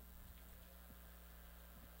fuel.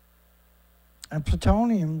 And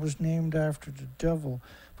plutonium was named after the devil.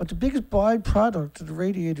 But the biggest byproduct of the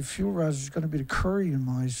radiated fuel rods is going to be the curium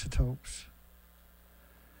isotopes.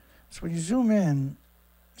 So when you zoom in,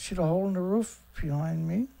 see the hole in the roof behind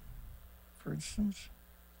me, for instance?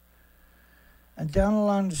 And down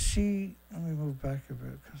along the sea, let me move back a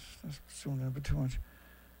bit because that's zooming in a bit too much.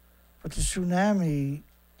 But the tsunami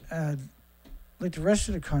had, like the rest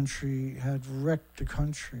of the country, had wrecked the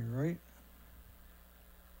country, right?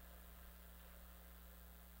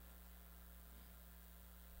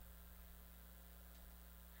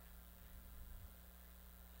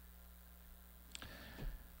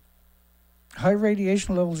 High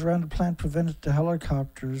radiation levels around the plant prevented the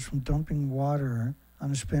helicopters from dumping water on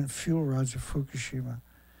the spent fuel rods of Fukushima.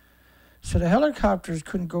 So the helicopters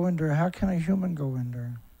couldn't go in there. How can a human go in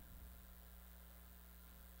there?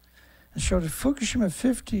 And so the Fukushima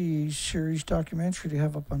 50 series documentary they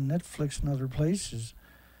have up on Netflix and other places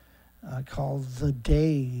called The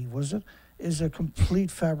Day, is a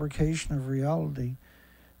complete fabrication of reality.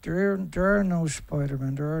 There are no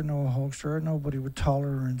Spider-Man, there are no Hulks, there are nobody with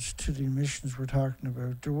tolerance to the emissions we're talking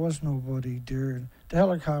about. There was nobody there. The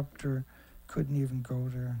helicopter couldn't even go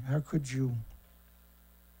there. How could you?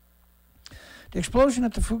 The explosion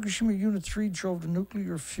at the Fukushima Unit 3 drove the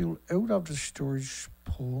nuclear fuel out of the storage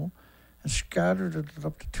pool and scattered it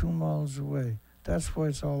up to 2 miles away. That's why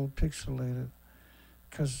it's all pixelated,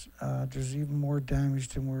 because there's even more damage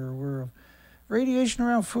than we're aware of. Radiation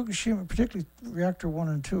around Fukushima, particularly reactor 1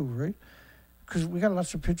 and 2, right? Because we got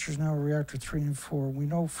lots of pictures now of reactor 3 and 4. We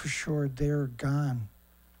know for sure they're gone.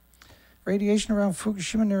 Radiation around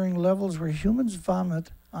Fukushima nearing levels where humans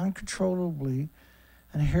vomit uncontrollably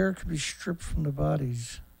and hair could be stripped from the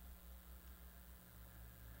bodies.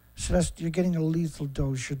 So you're getting a lethal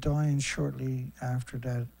dose. You're dying shortly after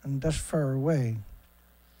that, and that's far away.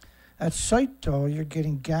 At site, though, you're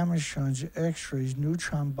getting gamma shines, X-rays,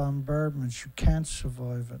 neutron bombardments. You can't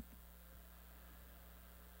survive it.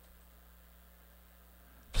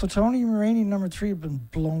 Plutonium and uranium number 3 have been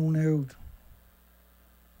blown out.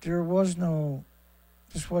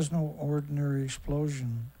 This was no ordinary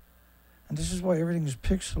explosion. And this is why everything is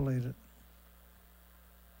pixelated.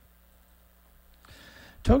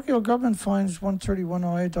 Tokyo government finds 131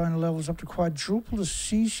 iodine levels up to quadruple the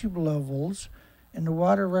cesium levels in the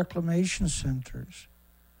water reclamation centers.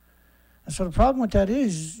 And so the problem with that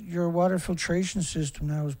is your water filtration system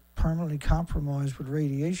now is permanently compromised with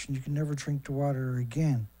radiation. You can never drink the water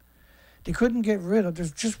again. They couldn't get rid of,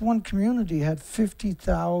 there's just one community had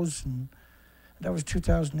 50,000, that was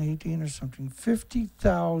 2018 or something,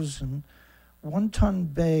 50,000 one-ton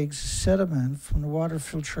bags of sediment from the water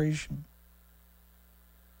filtration.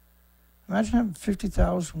 Imagine having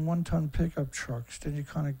 50,000 one-ton pickup trucks. Then you're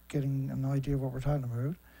kind of getting an idea of what we're talking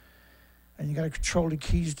about. And you got to control the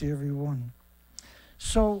keys to every one.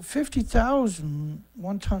 So 50,000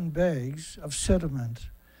 one-ton bags of sediment,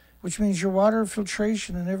 which means your water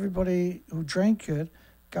filtration and everybody who drank it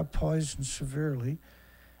got poisoned severely.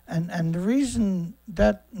 And the reason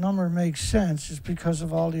that number makes sense is because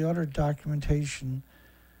of all the other documentation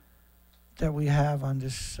that we have on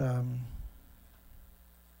this.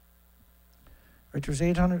 Right, there's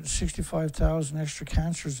 865,000 extra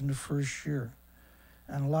cancers in the first year.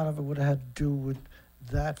 And a lot of it would have had to do with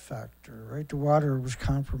that factor, right? The water was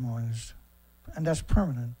compromised. And that's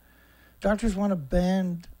permanent. Doctors want to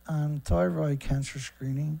ban thyroid cancer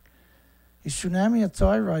screening. A tsunami of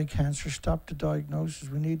thyroid cancer stopped the diagnosis.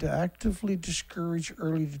 We need to actively discourage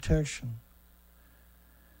early detection.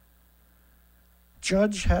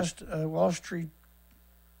 Judge has to, Wall Street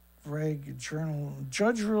Reg Journal.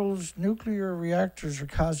 Judge rules nuclear reactors are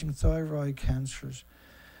causing thyroid cancers.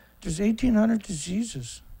 There's 1,800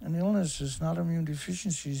 diseases and illnesses, not immune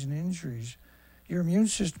deficiencies and injuries. Your immune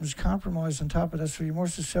system is compromised on top of that, so you're more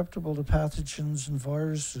susceptible to pathogens and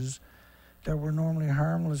viruses that were normally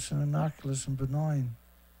harmless and innocuous and benign.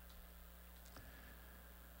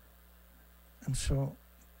 And so,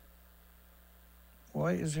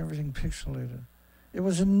 why is everything pixelated? It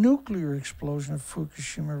was a nuclear explosion at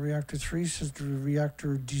Fukushima Reactor 3, says the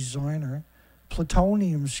reactor designer.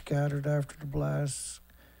 Plutonium scattered after the blasts.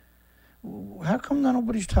 How come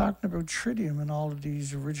nobody's talking about tritium in all of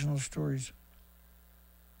these original stories?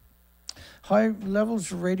 High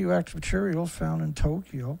levels of radioactive material found in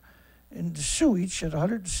Tokyo in the sewage at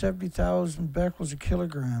 170,000 becquerels a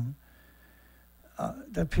kilogram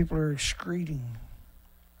that people are excreting.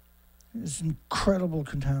 It's incredible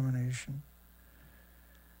contamination.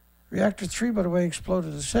 Reactor 3, by the way,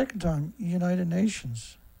 exploded a second time, United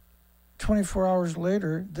Nations. 24 hours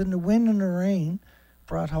later, then the wind and the rain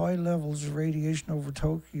brought high levels of radiation over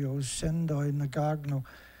Tokyo, Sendai, Nagano.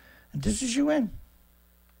 And this is UN,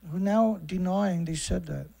 who now denying they said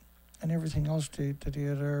that. And everything else that they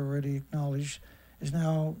had already acknowledged is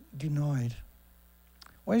now denied.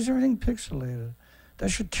 Why is everything pixelated? That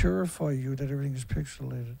should terrify you that everything is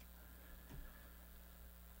pixelated.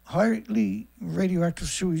 Highly radioactive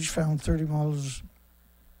sewage found 30 miles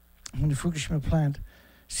from the Fukushima plant.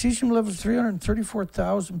 Cesium levels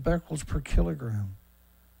 334,000 becquerels per kilogram.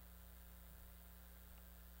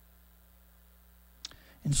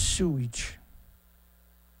 In sewage.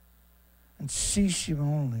 And cesium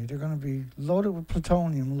only. They're going to be loaded with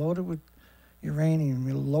plutonium, loaded with uranium,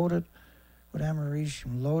 loaded with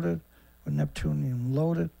americium, loaded with neptunium,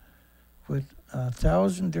 loaded with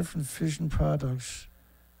 1,000 different fission products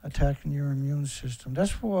attacking your immune system.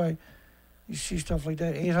 That's why you see stuff like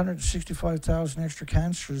that. 865,000 extra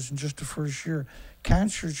cancers in just the first year.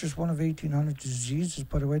 Cancer is just one of 1,800 diseases,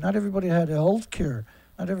 by the way. Not everybody had health care.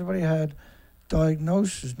 Not everybody had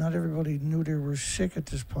diagnosis. Not everybody knew they were sick at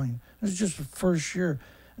this point. This is just the first year.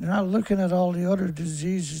 And they're not looking at all the other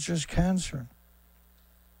diseases, just cancer.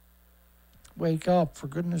 Wake up. For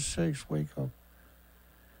goodness sakes, wake up.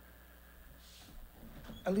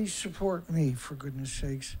 At least support me, for goodness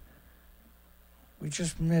sakes. We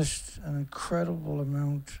just missed an incredible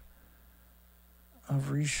amount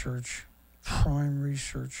of research, prime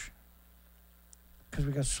research, because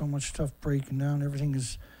we got so much stuff breaking down. Everything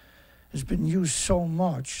has been used so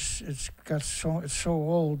much. It's so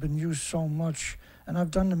old, been used so much. And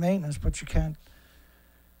I've done the maintenance, but you can't.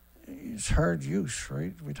 It's hard use,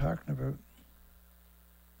 right? We're talking about.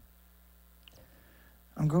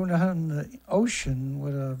 I'm going down in the ocean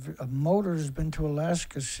with a motor has been to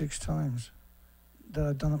Alaska 6 times. That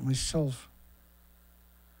I've done it myself.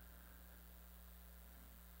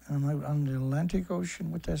 And I'm out on the Atlantic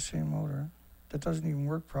Ocean with that same motor. That doesn't even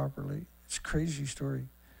work properly. It's a crazy story.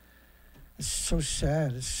 It's so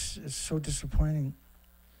sad. It's so disappointing.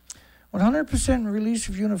 100% release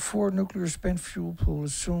of Unit 4 nuclear spent fuel pool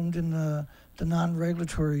assumed in the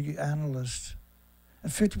non-regulatory analyst.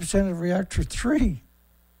 And 50% of Reactor 3.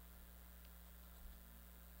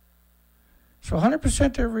 So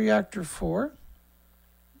 100% of Reactor 4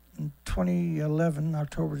 in 2011,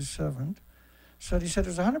 October the 7th. So he said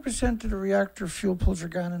there's 100% of the reactor fuel pools are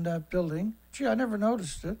gone in that building. Gee, I never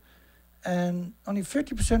noticed it. And only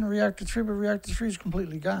 50% of Reactor 3, but Reactor 3 is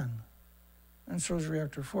completely gone. And so is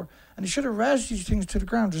Reactor 4. And he should have razed these things to the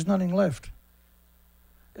ground. There's nothing left.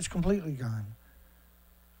 It's completely gone.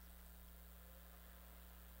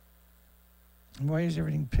 And why is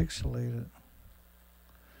everything pixelated?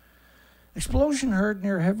 Explosion heard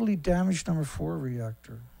near heavily damaged number 4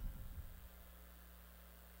 reactor.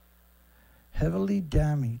 Heavily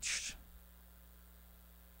damaged.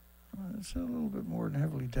 Well, it's a little bit more than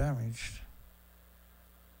heavily damaged.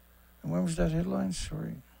 And when was that headline?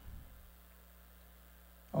 Sorry.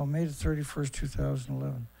 Oh, May the 31st,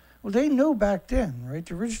 2011. Well, they knew back then, right?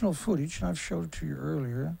 The original footage, and I've showed it to you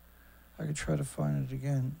earlier. I could try to find it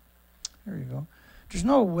again. There you go. There's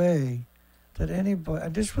no way that anybody,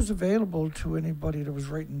 and this was available to anybody that was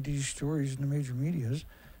writing these stories in the major medias.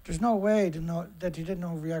 There's no way to know that they didn't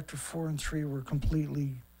know Reactor 4 and 3 were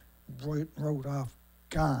completely wrote off,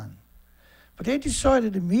 gone. But they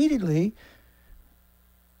decided immediately,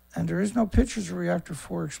 and there is no pictures of Reactor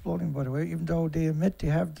 4 exploding, by the way, even though they admit they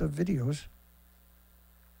have the videos.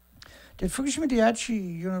 Did Fukushima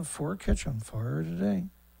Daiichi Unit 4 catch on fire today?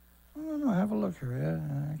 No, have a look here.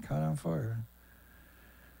 Yeah, it caught on fire.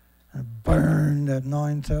 And burned at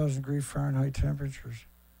 9,000 degree Fahrenheit temperatures.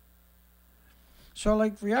 So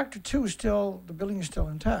like reactor 2 is still, the building is still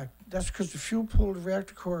intact. That's because the fuel pool of the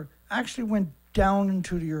reactor core actually went down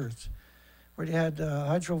into the earth, where they had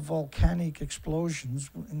hydrovolcanic explosions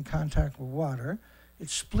in contact with water. It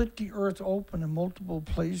split the earth open in multiple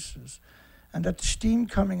places, and that the steam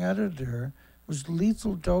coming out of there was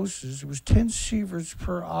lethal doses. It was 10 sieverts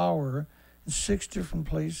per hour in 6 different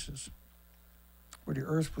places where the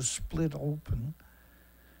earth was split open.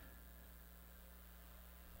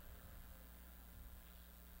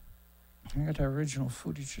 I got the original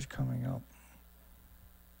footage is coming up.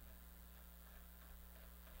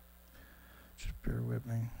 Just bear with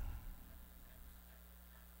me.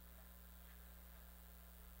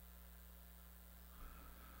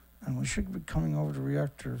 And we should be coming over to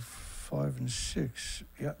reactor 5 and 6.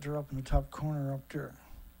 Yeah, they're up in the top corner up there.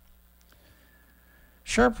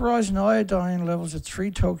 Sharp rise in iodine levels at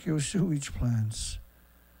 3 Tokyo sewage plants.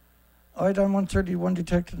 Iodine-131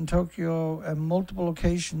 detected in Tokyo at multiple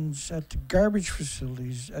locations at the garbage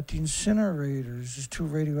facilities, at the incinerators. Is too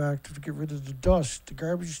radioactive to get rid of the dust. The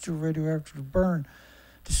garbage is too radioactive to burn.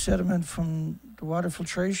 The sediment from the water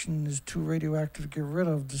filtration is too radioactive to get rid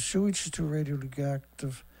of. The sewage is too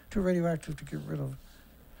radioactive to get rid of.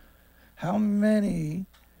 How many?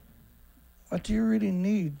 What do you really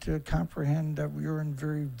need to comprehend that we are in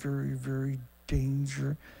very, very, very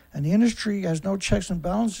danger? And the industry has no checks and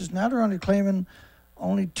balances. Now they're only claiming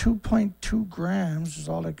only 2.2 grams is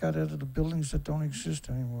all they got out of the buildings that don't exist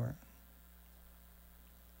anymore.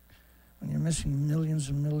 When you're missing millions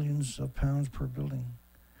and millions of pounds per building.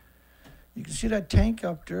 You can see that tank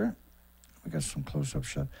up there. We got some close-up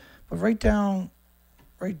shot. But right down,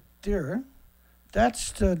 right there,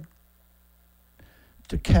 that's the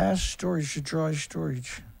cast storage, the dry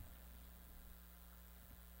storage.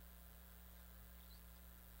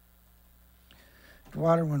 The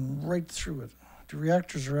water went right through it. The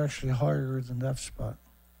reactors are actually higher than that spot.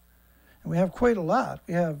 And we have quite a lot.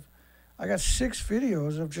 I got 6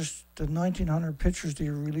 videos of just the 1,900 pictures they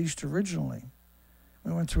released originally.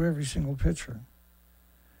 We went through every single picture.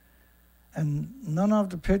 And none of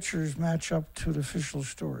the pictures match up to the official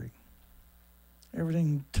story.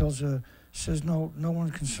 Everything says no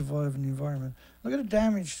one can survive in the environment. Look at the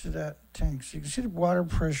damage to that tank. So you can see the water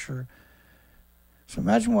pressure. So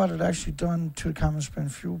imagine what it actually done to the common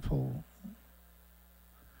spent fuel pool.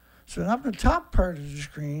 So up in the top part of the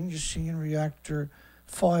screen, you're seeing reactor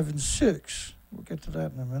 5 and 6. We'll get to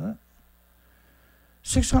that in a minute.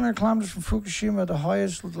 600 kilometers from Fukushima, the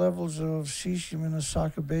highest levels of cesium in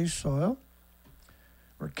Osaka base soil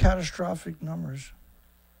were catastrophic numbers.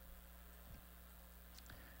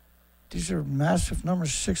 These are massive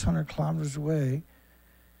numbers, 600 kilometers away.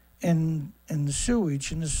 In the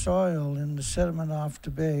sewage, in the soil, in the sediment off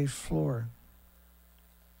the bay floor.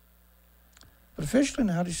 But officially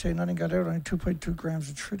now they say nothing got out, only 2.2 grams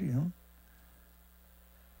of tritium.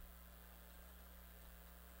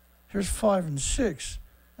 Here's 5 and 6.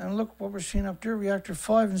 And look what we're seeing up there, reactor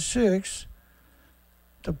 5 and 6.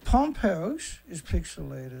 The pump house is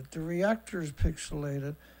pixelated, the reactor is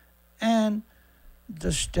pixelated, and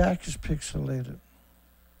the stack is pixelated.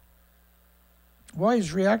 Why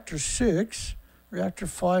is reactor 6, reactor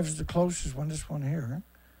 5 is the closest one, this one here.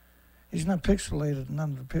 He's not pixelated in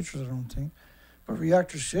none of the pictures, I don't think. But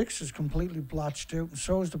reactor 6 is completely blotched out, and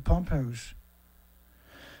so is the pump house.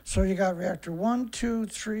 So you got reactor 1, 2,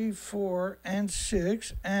 3, 4, and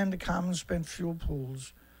 6, and the common spent fuel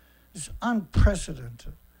pools. It's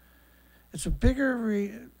unprecedented. It's a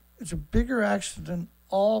bigger accident than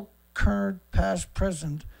all current, past,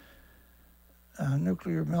 present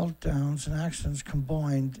nuclear meltdowns and accidents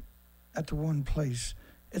combined at the one place.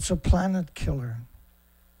 It's a planet killer.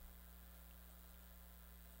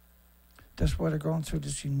 That's why they're going through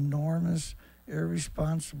this enormous,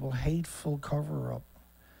 irresponsible, hateful cover-up,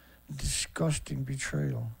 disgusting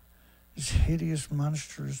betrayal, this hideous,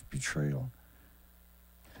 monstrous betrayal.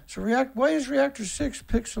 So why is reactor 6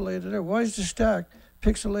 pixelated out? Why is the stack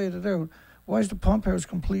pixelated out? Why is the pump house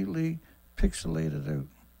completely pixelated out?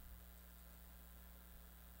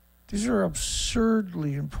 These are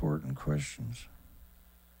absurdly important questions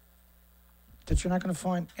that you're not going to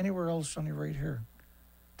find anywhere else only right here.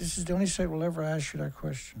 This is the only site will ever ask you that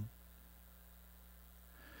question.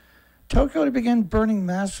 Tokyo began burning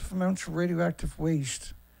massive amounts of radioactive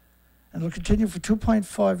waste, and it'll continue for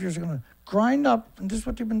 2.5 years. They're going to grind up, and this is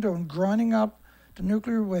what they've been doing, grinding up the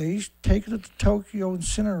nuclear waste, taking it to Tokyo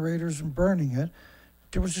incinerators and burning it.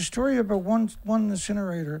 There was a story about one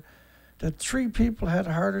incinerator that 3 people had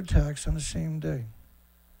heart attacks on the same day.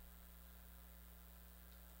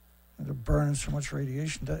 And they're burning so much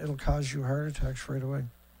radiation that it'll cause you heart attacks right away.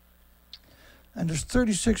 And there's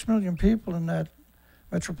 36 million people in that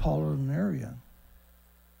metropolitan area.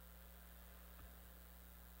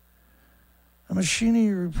 A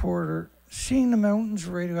machinery reporter, seeing the mountains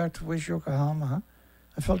of radioactive waste Yokohama,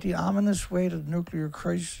 I felt the ominous weight of the nuclear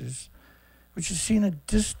crisis, which had seemed a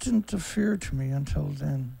distant affair to me until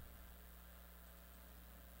then.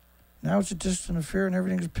 Now it's a distant affair and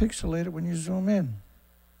everything is pixelated when you zoom in.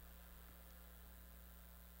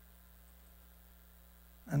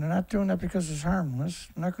 And they're not doing that because it's harmless.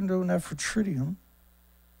 They're not going to do that for tritium.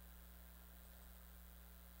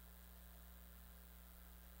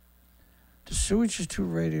 The sewage is too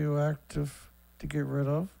radioactive to get rid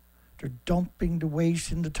of. They're dumping the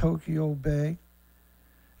waste into Tokyo Bay.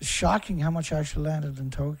 It's shocking how much actually landed in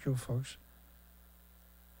Tokyo, folks.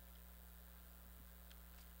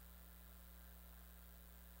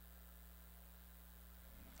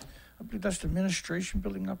 I believe that's the administration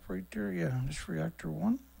building up right there. Yeah, this reactor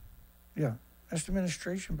 1. Yeah, that's the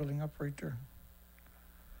administration building up right there.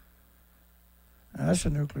 And that's a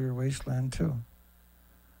nuclear wasteland too.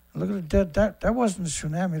 Look at the dead. That wasn't a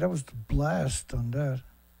tsunami. That was the blast on that.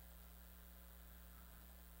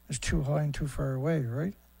 It's too high and too far away,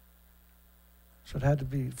 right? So it had to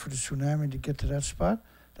be for the tsunami to get to that spot.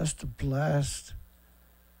 That's the blast.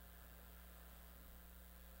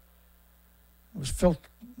 It was felt,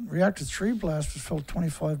 reactor 3 blast was felt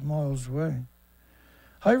 25 miles away.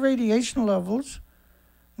 High radiation levels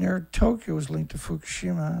near Tokyo was linked to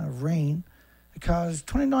Fukushima rain. It caused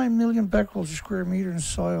 29 million becquerels a square meter in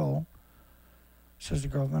soil, says the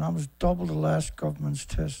government, almost double the last government's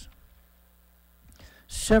test.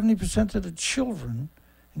 70% of the children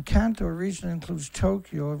in Kanto region includes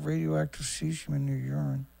Tokyo have radioactive cesium in their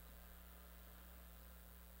urine.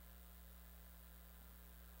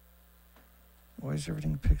 Why is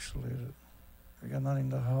everything pixelated? We got nothing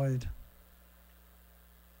to hide.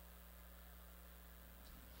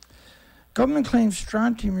 Government claims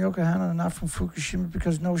strontium Yokohama are not from Fukushima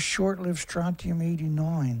because no short-lived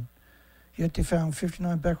strontium-89. Yet they found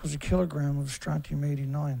 59 becquerels a kilogram of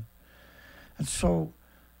strontium-89. And so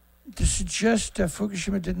to suggest that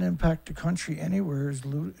Fukushima didn't impact the country anywhere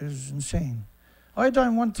is insane.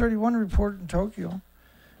 Iodine 131 reported in Tokyo.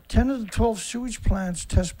 10 of the 12 sewage plants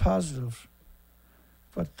test positive.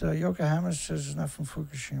 But Yokohama says it's not from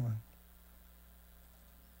Fukushima.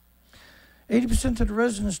 80% of the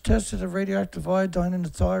residents tested have radioactive iodine in the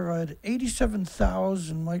thyroid,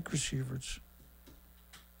 87,000 microsieverts.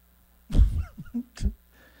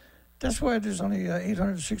 That's why there's only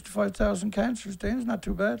 865,000 cancers. It's not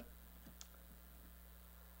too bad.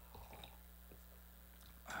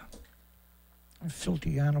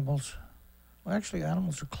 Filthy animals. Well, actually,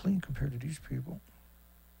 animals are clean compared to these people.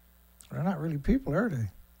 They're not really people, are they?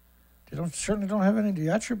 They certainly don't have any of the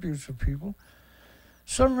attributes of people.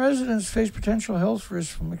 Some residents face potential health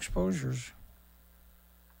risks from exposures.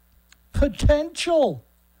 Potential!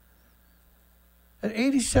 At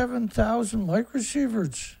 87,000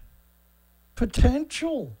 microsieverts.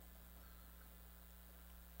 Potential!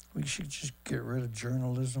 We should just get rid of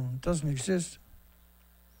journalism. It doesn't exist.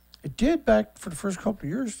 It did back for the first couple of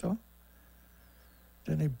years, though.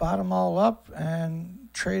 Then they bought them all up and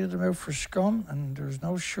traded them out for scum, and there's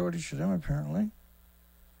no shortage of them, apparently.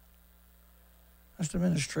 That's the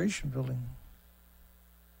administration building.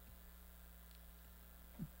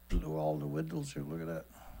 Blew all the windows here. Look at that.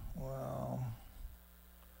 Wow.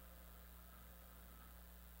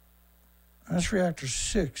 That's reactor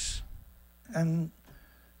 6. And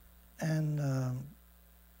the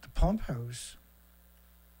pump house.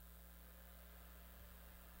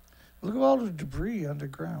 Look at all the debris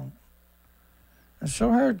underground. It's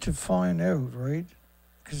so hard to find out, right?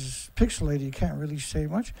 Because it's pixelated, you can't really say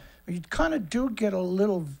much. But you kind of do get a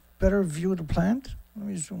little better view of the plant. Let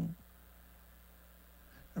me zoom.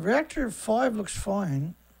 The reactor 5 looks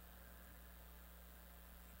fine.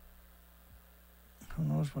 Who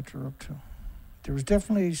knows what they're up to? There was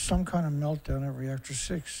definitely some kind of meltdown at reactor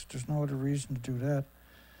 6. There's no other reason to do that.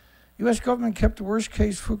 U.S. government kept the worst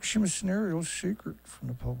case Fukushima scenario secret from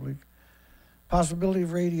the public. Possibility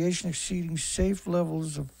of radiation exceeding safe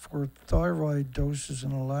levels for thyroid doses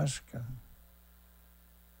in Alaska.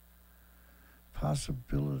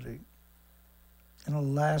 Possibility. In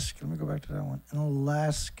Alaska. Let me go back to that one. In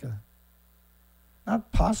Alaska.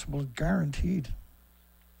 Not possible, guaranteed.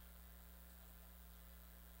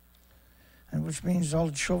 And which means all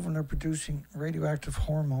the children are producing radioactive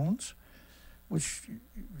hormones, which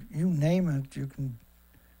you name it, you can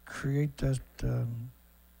create that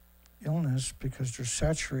illness because they're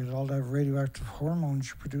saturated. All that radioactive hormones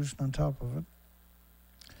you're producing on top of it.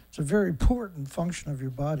 It's a very important function of your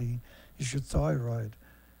body is your thyroid.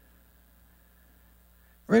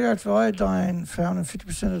 Radioactive iodine found in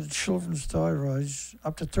 50% of the children's thyroids,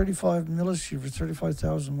 up to 35 millisieverts,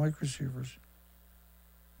 35,000 microsieverts.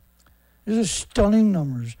 These are stunning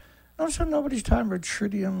numbers. Notice how nobody's talking about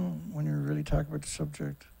tritium when you're really talking about the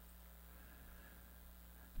subject.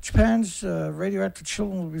 Japan's radioactive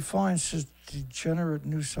children will be fine, says degenerate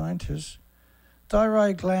new scientists.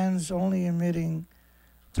 Thyroid glands only emitting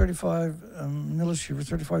 35 millisieverts,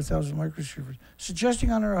 35,000 microsieverts,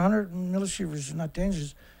 suggesting under 100 millisieverts is not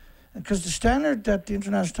dangerous, because the standard that the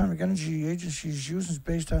International Atomic Energy Agency is using is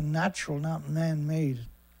based on natural, not man-made.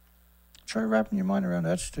 Try wrapping your mind around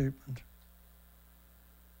that statement.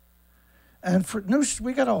 And for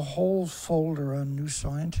we got a whole folder on new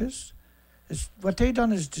scientists. What they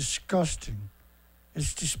done is disgusting.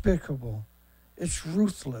 It's despicable. It's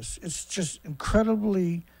ruthless. It's just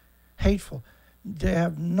incredibly hateful. They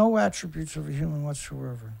have no attributes of a human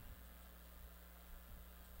whatsoever.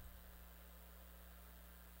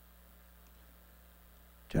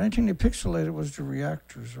 The only thing they pixelated was the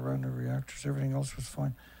reactors, around the reactors. Everything else was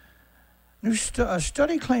fine. A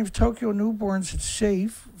study claims Tokyo newborns had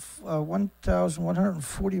safe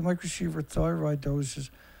 1,140 microsievert thyroid doses,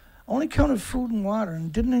 only counted food and water,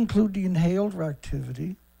 and didn't include the inhaled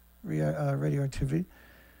radioactivity,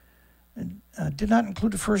 and did not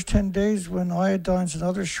include the first 10 days when iodines and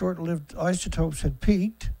other short-lived isotopes had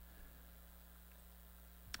peaked.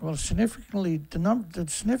 Well, significantly, the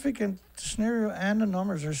scenario and the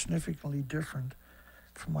numbers are significantly different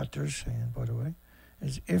from what they're saying, by the way.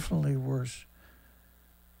 It's infinitely worse.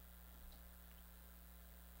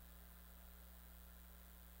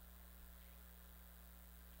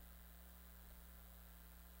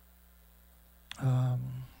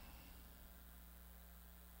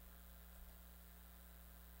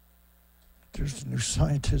 There's the new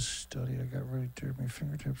scientist study. I got right there at my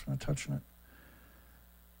fingertips. I'm not touching it.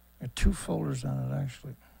 I got 2 folders on it,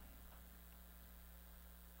 actually.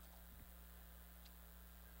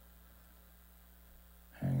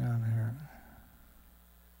 Hang on here.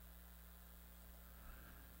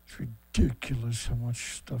 It's ridiculous how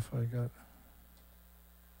much stuff I got.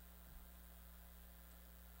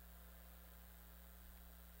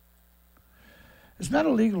 It's not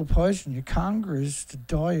illegal to poison. Your Congress, the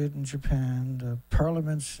Diet in Japan, the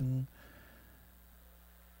parliaments in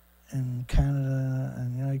Canada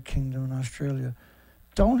and the United Kingdom and Australia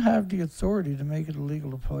don't have the authority to make it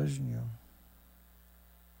illegal to poison you.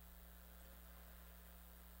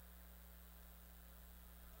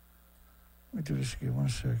 Let me do this again, 1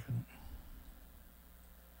 second.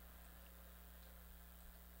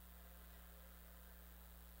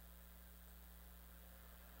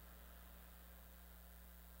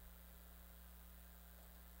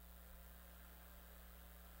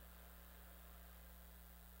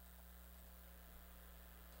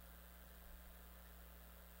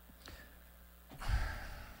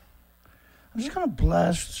 I'm just going to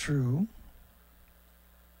blast through,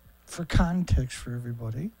 for context for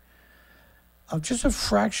everybody, of just a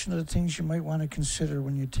fraction of the things you might want to consider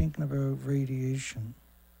when you're thinking about radiation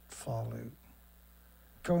fallout.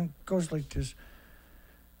 Goes like this.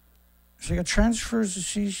 So you got transfers of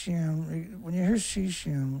cesium. When you hear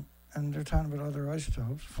cesium, and they're talking about other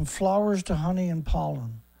isotopes, from flowers to honey and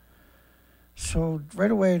pollen. So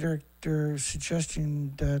right away they're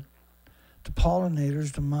suggesting that the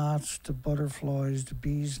pollinators, the moths, the butterflies, the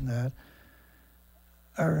bees and that,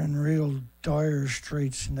 are in real dire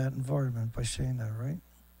straits in that environment by saying that, right?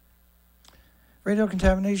 Radio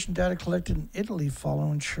contamination data collected in Italy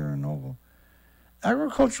following Chernobyl.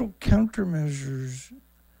 Agricultural countermeasures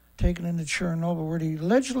taken into Chernobyl, where they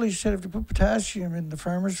allegedly said if they put potassium in the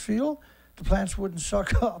farmer's field, the plants wouldn't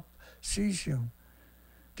suck up cesium.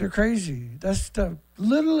 They're crazy. That's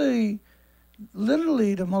literally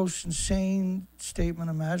the most insane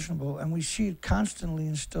statement imaginable, and we see it constantly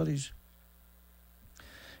in studies.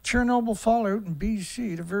 Chernobyl fallout in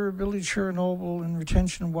BC, the variability of Chernobyl in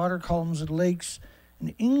retention of water columns at lakes in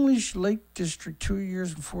the English Lake District 2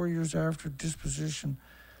 years and 4 years after disposition.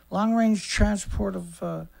 Long-range transport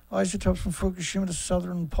of isotopes from Fukushima to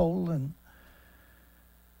southern Poland.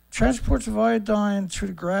 Transports of iodine through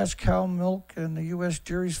the grass, cow milk, and the U.S.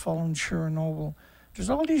 dairies following Chernobyl. There's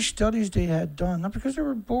all these studies they had done, not because they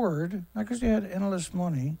were bored, not because they had endless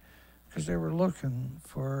money, because they were looking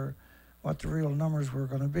for what the real numbers were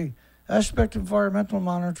going to be. Aspect environmental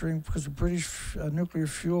monitoring because of British nuclear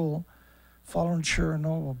fuel following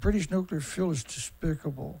Chernobyl. British nuclear fuel is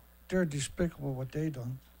despicable. They're despicable what they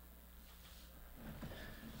done.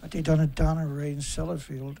 What they done at Doneraghey and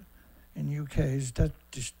Sellafield in UK is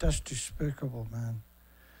that's despicable, man.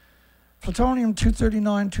 Plutonium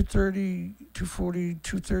 239, 230, 240,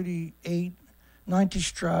 238, 90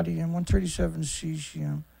 strontium, 137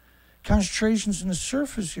 cesium. Concentrations in the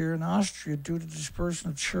surface here in Austria due to dispersion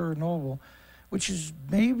of Chernobyl, which is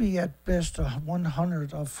maybe at best a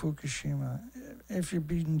 100th of Fukushima, if you're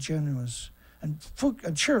being generous. And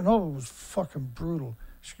Chernobyl was fucking brutal,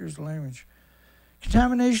 excuse the language.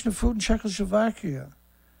 Contamination of food in Czechoslovakia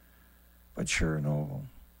by Chernobyl.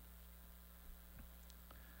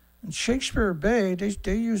 In Shakespeare Bay,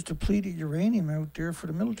 they used depleted uranium out there for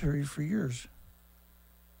the military for years.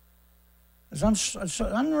 It's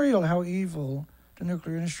unreal how evil the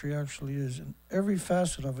nuclear industry actually is, in every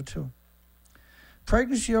facet of it too.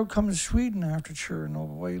 Pregnancy outcome in Sweden after Chernobyl.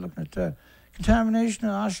 Why are you looking at that? Contamination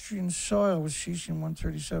of Austrian soil with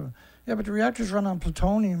cesium-137. Yeah, but the reactors run on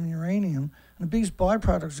plutonium and uranium, and the biggest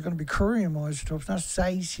byproducts are going to be curium isotopes, not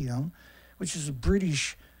cesium, which is a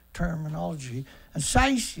British terminology, and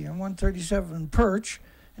cesium-137 and perch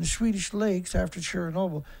in the Swedish lakes after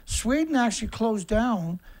Chernobyl. Sweden actually closed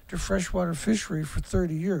down their freshwater fishery for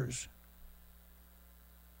 30 years.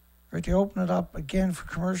 Right, they opened it up again for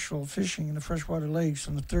commercial fishing in the freshwater lakes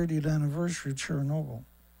on the 30th anniversary of Chernobyl.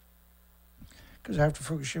 Because after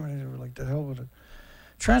Fukushima, they were like, the hell with it.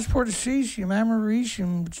 Transport of cesium,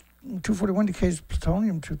 americium-241 decays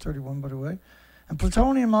plutonium-231, by the way, and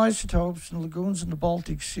plutonium isotopes in lagoons in the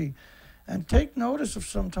Baltic Sea. And take notice of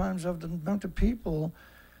sometimes of the amount of people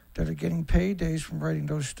that are getting paydays from writing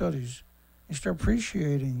those studies. You start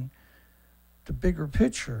appreciating the bigger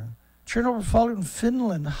picture. Chernobyl followed in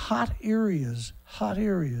Finland, hot areas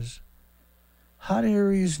in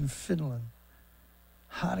Finland,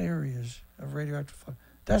 hot areas of radioactive fire.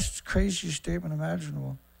 That's the craziest statement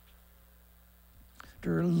imaginable.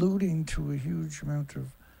 They're alluding to a huge amount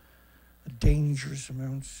of dangerous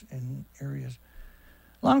amounts in areas.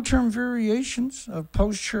 Long-term variations of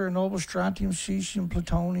post-Chernobyl strontium, cesium,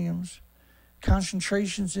 plutoniums,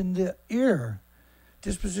 concentrations in the air,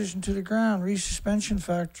 disposition to the ground, resuspension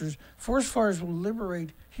factors. Forest fires will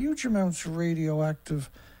liberate huge amounts of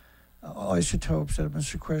radioactive isotopes that have been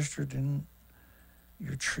sequestered in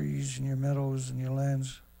your trees and your meadows and your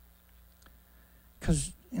lands.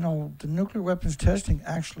 Because, the nuclear weapons testing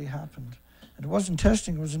actually happened. And it wasn't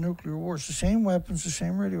testing, it was a nuclear war. It's the same weapons, the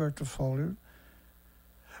same radioactive fallout.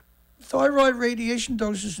 Thyroid radiation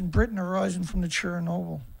doses in Britain arising from the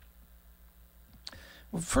Chernobyl.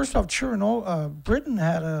 Well, first off, Britain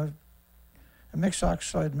had a mixed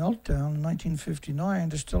oxide meltdown in 1959.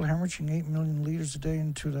 They're still hemorrhaging 8 million liters a day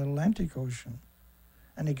into the Atlantic Ocean.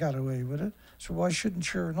 And they got away with it. So why shouldn't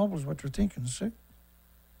Chernobyl is what they're thinking, see?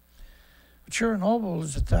 But Chernobyl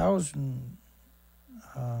is 1,000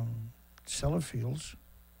 Sellafields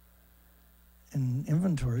in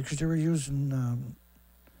inventory because they were using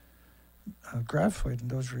graphite in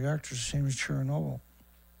those reactors, the same as Chernobyl.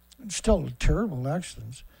 It's still terrible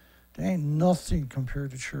accidents. They ain't nothing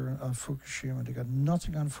compared to Fukushima. They got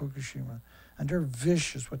nothing on Fukushima. And they're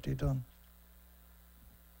vicious what they done.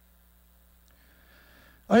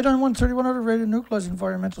 Iodine-131 other radionuclides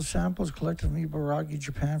environmental samples collected from Ibaraki,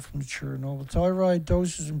 Japan from the Chernobyl. Thyroid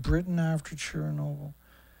doses in Britain after Chernobyl,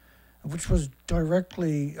 which was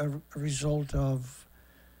directly a result of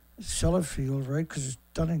Sellafield, right? Because it's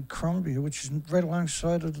done in Crumbia, which is right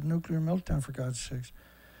alongside of the nuclear meltdown, for God's sakes.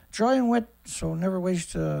 Dry and wet, so never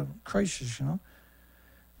waste a crisis,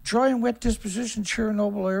 Dry and wet disposition,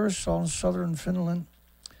 Chernobyl aerosol in southern Finland.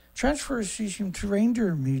 Transfer of cesium to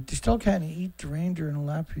reindeer meat. They still can't eat the reindeer in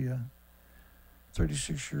Latvia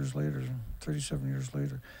 37 years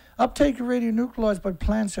later. Uptake of radionuclides by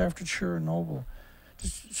plants after Chernobyl.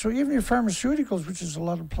 So even your pharmaceuticals, which is a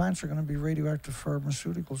lot of plants, are going to be radioactive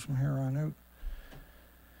pharmaceuticals from here on out.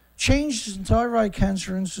 Changes in thyroid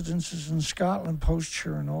cancer incidences in Scotland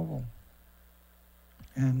post-Chernobyl.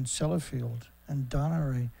 And Sellafield and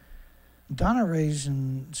Donneray. Donneray's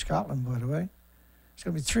in Scotland, by the way. It's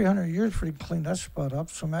going to be 300 years before you clean that spot up,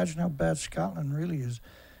 so imagine how bad Scotland really is.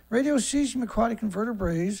 Radiocesium aquatic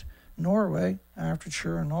invertebrates, Norway, after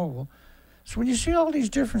Chernobyl. So when you see all these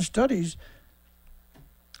different studies,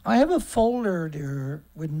 I have a folder there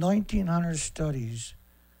with 1,900 studies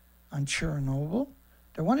on Chernobyl.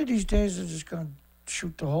 That one of these days they're just going to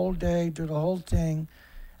shoot the whole day, do the whole thing,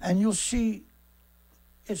 and you'll see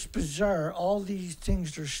it's bizarre, all these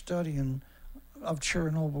things they're studying of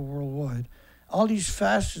Chernobyl worldwide. All these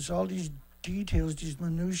facets, all these details, these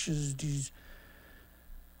minutiae,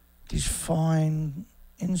 these fine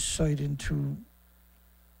insight into.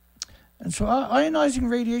 And so ionizing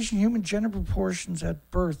radiation, human gender proportions at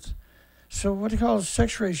birth. So what they call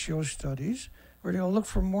sex ratio studies, where they'll look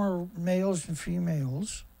for more males than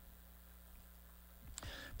females.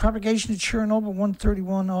 Propagation of Chernobyl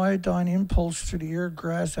 131 iodine impulse through the air,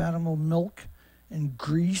 grass, animal, milk in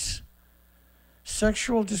Greece,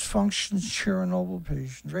 sexual dysfunction in Chernobyl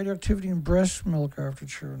patients, radioactivity in breast milk after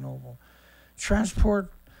Chernobyl,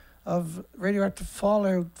 transport of radioactive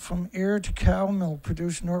fallout from air to cow milk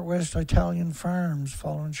produced in northwest Italian farms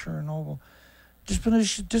following Chernobyl,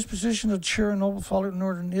 disposition of Chernobyl fallout in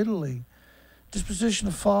northern Italy, disposition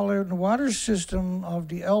of fallout in the water system of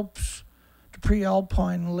the Alps, the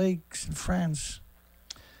pre-alpine lakes in France.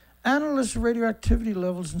 Analysis of radioactivity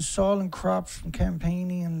levels in soil and crops from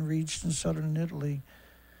Campanian regions in southern Italy.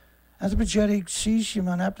 Anthropogenic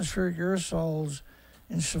cesium and atmospheric aerosols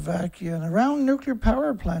in Slovakia and around nuclear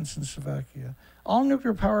power plants in Slovakia. All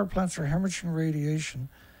nuclear power plants are hemorrhaging radiation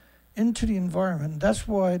into the environment. That's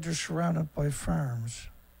why they're surrounded by farms.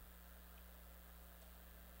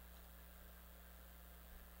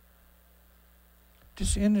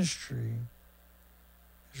 This industry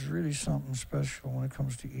is really something special when it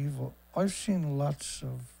comes to evil. I've seen lots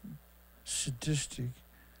of sadistic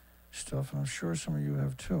stuff, and I'm sure some of you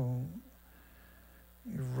have too.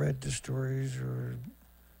 You've read the stories or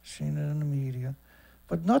seen it in the media.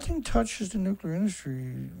 But nothing touches the nuclear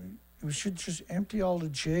industry. We should just empty all the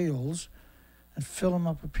jails and fill them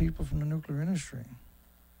up with people from the nuclear industry.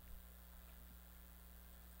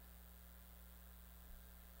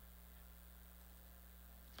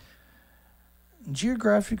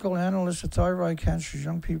 Geographical analysis of thyroid cancer in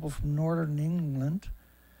young people from northern England.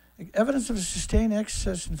 Evidence of a sustained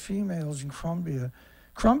excess in females in Crumbia.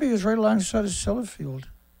 Crumbia is right alongside of Sellafield,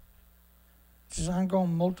 which is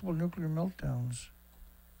ongoing multiple nuclear meltdowns.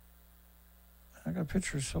 I got a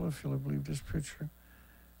picture of Sellafield, I believe, this picture.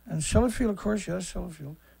 And Sellafield, of course, yes,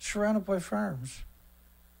 Sellafield, surrounded by farms.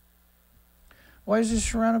 Why is it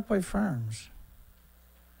surrounded by farms?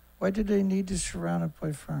 Why did they need to surround it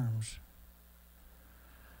by farms?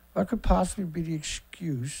 What could possibly be the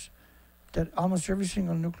excuse that almost every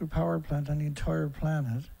single nuclear power plant on the entire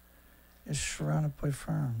planet is surrounded by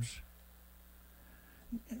farms?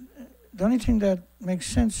 The only thing that makes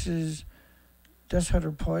sense is that's how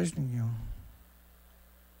they're poisoning you.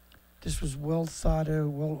 This was well thought out,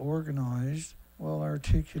 well organized, well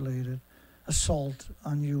articulated assault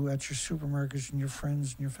on you at your supermarkets and your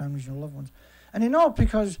friends and your families and your loved ones. And you know it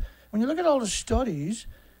because when you look at all the studies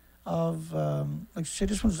of, like say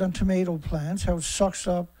this one's on tomato plants, how it sucks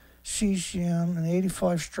up cesium and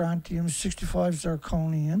 85 strontium, 65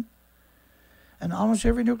 zirconium. And almost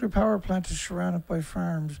every nuclear power plant is surrounded by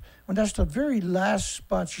farms. When that's the very last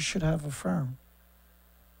spot you should have a farm.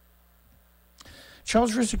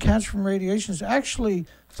 Child's risk of cancer from radiation is actually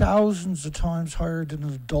thousands of times higher than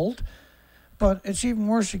an adult. But it's even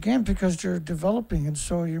worse again because they're developing and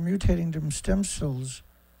so you're mutating them stem cells.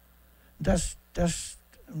 That's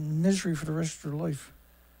misery for the rest of their life.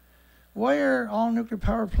 Why are all nuclear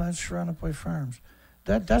power plants surrounded by farms?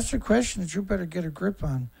 That's the question that you better get a grip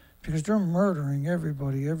on because they're murdering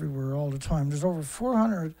everybody everywhere all the time. There's over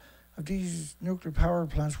 400 of these nuclear power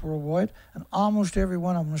plants worldwide and almost every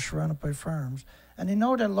one of them is surrounded by farms. And they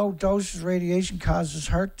know that low doses radiation causes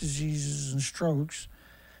heart diseases and strokes.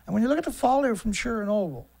 And when you look at the fallout from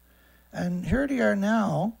Chernobyl, and here they are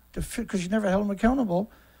now, because you never held them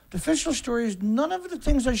accountable, the official story is none of the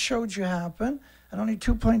things I showed you happened, and only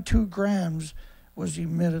 2.2 grams was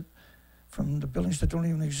emitted from the buildings that don't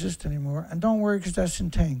even exist anymore. And don't worry, because that's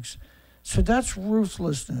in tanks. So that's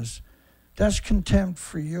ruthlessness. That's contempt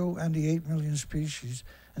for you and the 8 million species.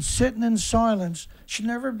 And sitting in silence should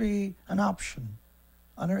never be an option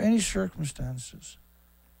under any circumstances.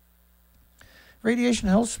 Radiation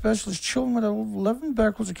health specialists, children with 11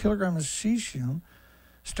 becquerels a kilogram of cesium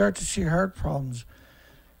start to see heart problems.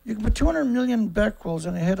 You can put 200 million becquerels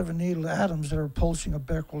on the head of a needle, atoms that are pulsing a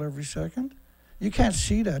becquerel every second. You can't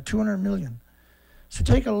see that, 200 million. So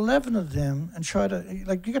take 11 of them and try to,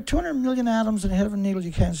 like you got 200 million atoms in the head of a needle,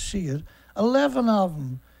 you can't see it. 11 of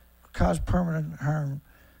them cause permanent harm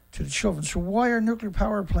to the children. So why are nuclear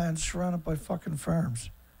power plants surrounded by fucking farms?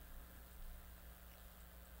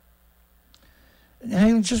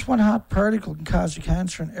 And just one hot particle can cause a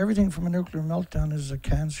cancer, and everything from a nuclear meltdown is a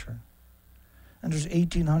cancer. And there's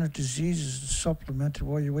 1,800 diseases to supplement it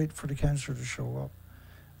while you wait for the cancer to show up.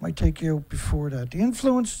 Might take you out before that. The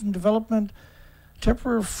influence in development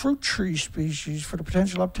temporary fruit tree species for the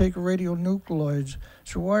potential uptake of radionuclides.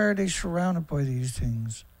 So why are they surrounded by these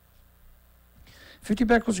things? 50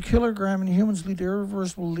 becquerels a kilogram in humans lead to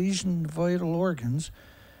irreversible lesion in vital organs.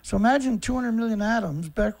 So imagine 200 million atoms,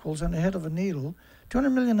 becquerels, on the head of a needle. 200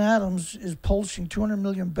 million atoms is pulsing 200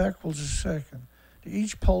 million becquerels a second. They're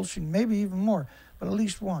each pulsing, maybe even more, but at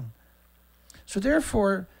least one. So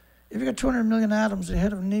therefore, if you got 200 million atoms at the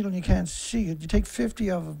head of a needle and you can't see it, you take 50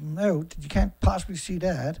 of them out, you can't possibly see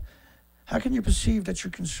that. How can you perceive that you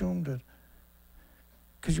consumed it?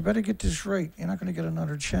 Because you better get this right. You're not going to get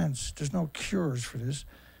another chance. There's no cures for this.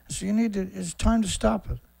 So you need to, it's time to stop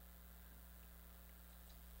it.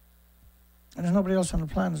 And there's nobody else on the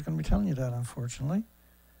planet that's going to be telling you that, unfortunately.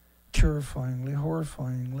 Terrifyingly,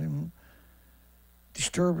 horrifyingly,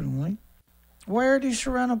 disturbingly. Why are they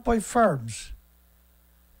surrounded by farms?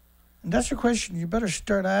 And that's a question you better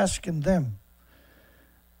start asking them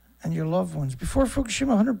and your loved ones. Before Fukushima,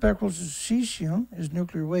 100 becquerels of cesium is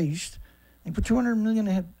nuclear waste. You put 200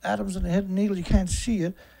 million atoms in a hidden needle, you can't see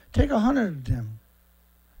it. Take 100 of them.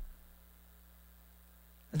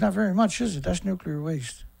 It's not very much, is it? That's nuclear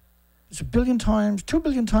waste. It's 2 billion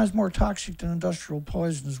times more toxic than industrial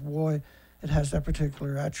poison is why it has that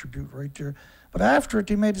particular attribute right there. But after it,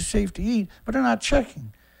 they made it safe to eat, but they're not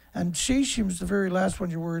checking. And cesium is the very last one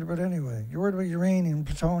you're worried about anyway. You're worried about uranium,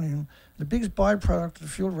 plutonium. The biggest byproduct of the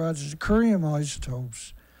fuel rods is the curium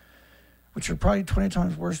isotopes, which are probably 20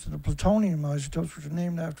 times worse than the plutonium isotopes, which are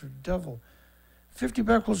named after the devil. 50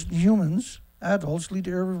 becquerels in humans, adults, lead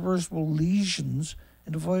to irreversible lesions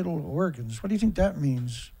in the vital organs. What do you think that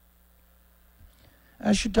means?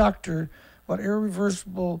 Ask your doctor what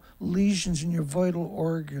irreversible lesions in your vital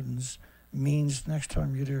organs means next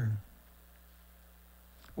time you're there.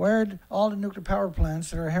 Why are all the nuclear power plants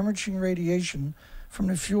that are hemorrhaging radiation from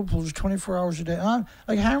the fuel pools 24 hours a day?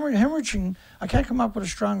 Like hemorrhaging, I can't come up with a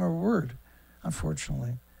stronger word,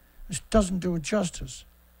 unfortunately. This doesn't do it justice.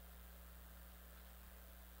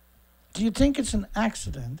 Do you think it's an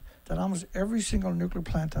accident that almost every single nuclear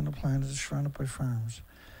plant on the planet is surrounded by farms?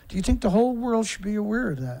 Do you think the whole world should be aware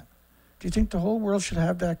of that? Do you think the whole world should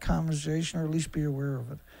have that conversation or at least be aware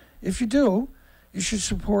of it? If you do, you should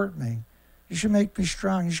support me. You should make me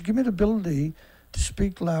strong. You should give me the ability to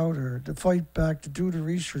speak louder, to fight back, to do the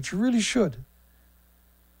research. You really should.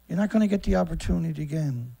 You're not going to get the opportunity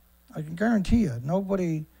again. I can guarantee you,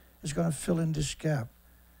 nobody is going to fill in this gap.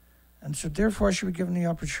 And so therefore I should be given the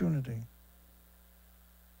opportunity.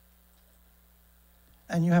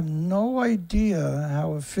 And you have no idea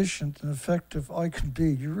how efficient and effective I can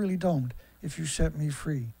be. You really don't if you set me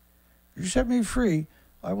free. If you set me free,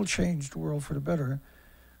 I will change the world for the better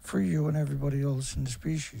for you and everybody else in the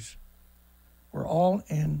species. We're all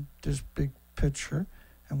in this big picture,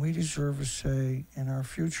 and we deserve a say in our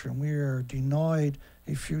future. And we are denied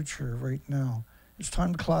a future right now. It's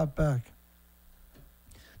time to clap back.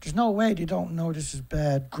 There's no way they don't know this is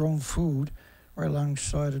bad grown food right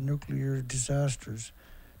alongside of nuclear disasters.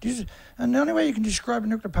 And the only way you can describe a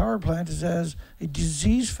nuclear power plant is as a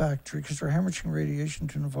disease factory because they're hemorrhaging radiation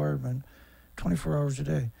to the environment 24 hours a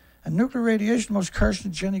day. And nuclear radiation is the most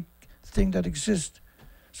carcinogenic thing that exists.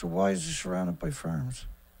 So why is it surrounded by farms?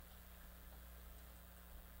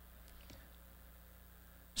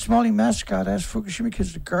 Smalley Mascot asked Fukushima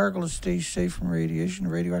kids to gargle to stay safe from radiation.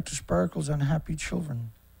 Radioactive sparkles on happy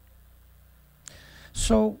children.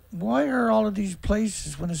 So why are all of these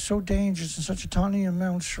places, when it's so dangerous and such a tiny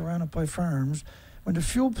amount surrounded by farms, when the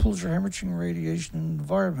fuel pools are hemorrhaging radiation in the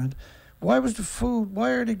environment, why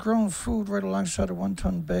are they growing food right alongside of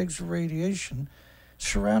 1-ton bags of radiation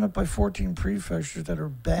surrounded by 14 prefectures that are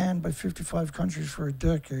banned by 55 countries for a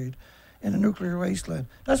decade in a nuclear wasteland?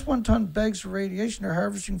 That's 1-ton bags of radiation. They're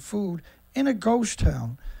harvesting food in a ghost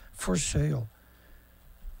town for sale.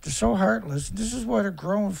 They're so heartless. This is why they're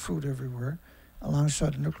growing food everywhere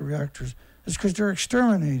alongside the nuclear reactors. It's because they're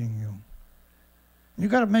exterminating you. You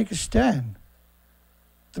got to make a stand.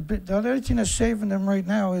 The only thing that's saving them right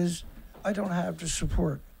now is I don't have the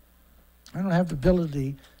support. I don't have the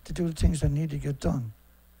ability to do the things that need to get done.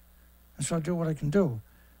 And so I do what I can do.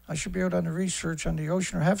 I should be out on the research on the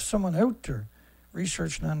ocean or have someone out there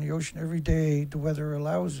researching on the ocean every day the weather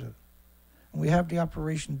allows it. And we have the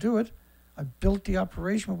operation to do it. I built the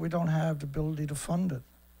operation, but we don't have the ability to fund it.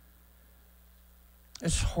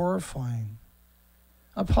 It's horrifying.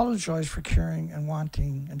 I apologize for caring and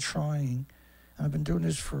wanting and trying. And I've been doing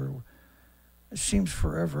this for, it seems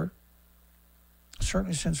forever.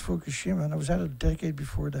 Certainly since Fukushima, and I was at it a decade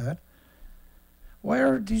before that. Why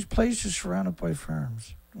are these places surrounded by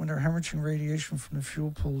farms when they're hemorrhaging radiation from the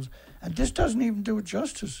fuel pools? And this doesn't even do it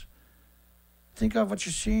justice. Think of what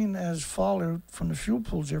you're seeing as fallout from the fuel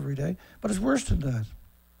pools every day, but it's worse than that.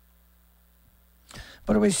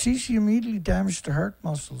 By the way, cesium immediately damages the heart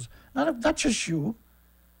muscles. Not just you,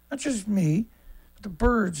 not just me, but the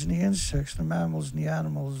birds and the insects, the mammals and the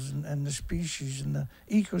animals and the species and the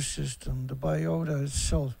ecosystem, the biota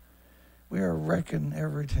itself. We are wrecking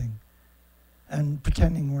everything. And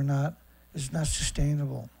pretending we're not is not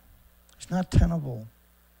sustainable. It's not tenable.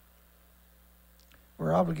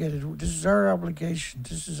 We're obligated. This is our obligation.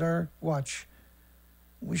 This is our watch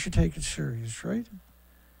we should take it serious, right?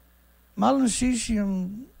 Modeling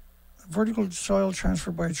cesium vertical soil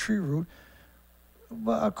transfer by a tree root.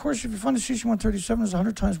 Well, of course, if you find a cesium-137, it's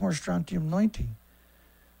 100 times more strontium-90.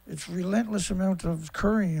 It's relentless amount of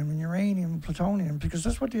curium and uranium and plutonium, because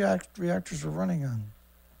that's what the reactors are running on.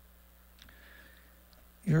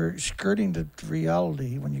 You're skirting the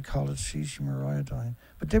reality when you call it cesium or iodine.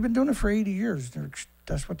 But they've been doing it for 80 years.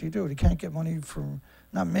 That's what they do. They can't get money from,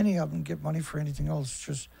 not many of them get money for anything else,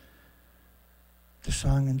 just the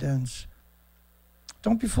song and dance.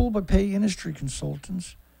 Don't be fooled by pay industry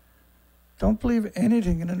consultants. Don't believe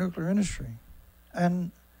anything in the nuclear industry.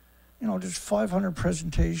 And, there's 500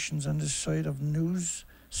 presentations on this site of news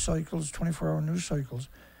cycles, 24-hour news cycles,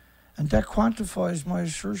 and that quantifies my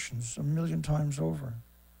assertions 1 million times over.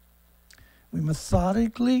 We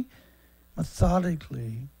methodically,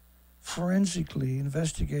 forensically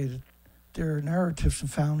investigated their narratives and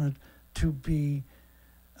found it to be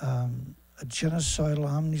a genocidal,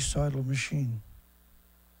 omnicidal machine.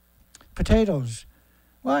 Potatoes.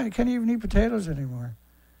 Why? You can't even eat potatoes anymore.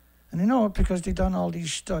 And you know it because they've done all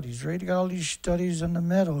these studies, right? They got all these studies on the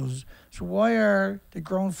metals. So why are they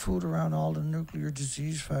growing food around all the nuclear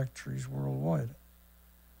disease factories worldwide?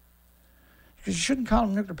 Because you shouldn't call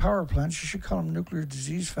them nuclear power plants. You should call them nuclear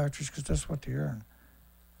disease factories, because that's what they are.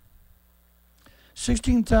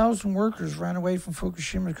 16,000 workers ran away from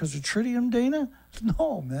Fukushima because of tritium, Dana?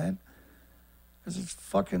 No, man. Because it's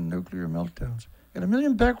fucking nuclear meltdowns. Got 1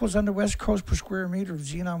 million becquerels on the west coast per square meter of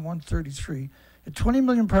Xenon-133. At 20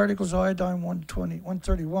 million particles iodine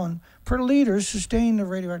 131 per liter sustained the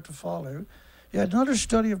radioactive fallout. You had another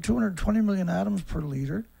study of 220 million atoms per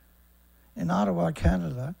liter in Ottawa,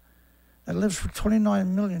 Canada, that lives for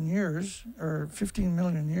 29 million years, or 15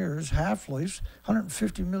 million years, half-lives,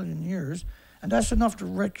 150 million years, and that's enough to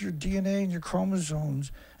wreck your DNA and your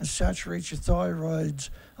chromosomes and saturate your thyroids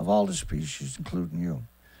of all the species, including you.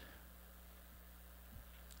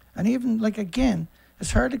 And even, again,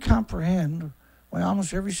 it's hard to comprehend why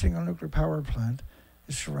almost every single nuclear power plant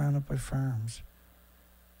is surrounded by farms.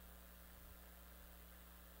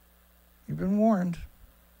 You've been warned.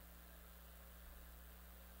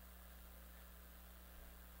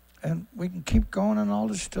 And we can keep going on all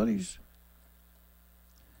the studies.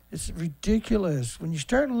 It's ridiculous. When you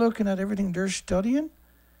start looking at everything they're studying,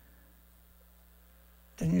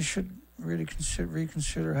 then you should really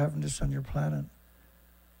reconsider having this on your planet.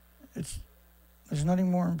 There's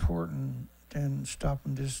nothing more important than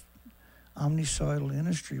stopping this omnicidal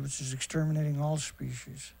industry, which is exterminating all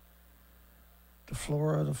species. The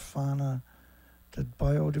flora, the fauna, the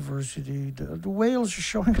biodiversity. The whales are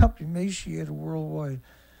showing up emaciated worldwide.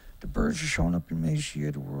 The birds are showing up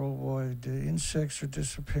emaciated worldwide. The insects are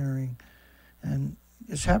disappearing. And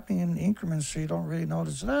it's happening in increments, so you don't really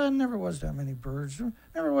notice. There never was that many birds. There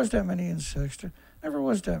never was that many insects. There never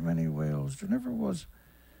was that many whales. There never was.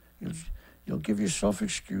 You'll give yourself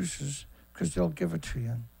excuses because they'll give it to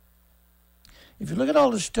you. If you look at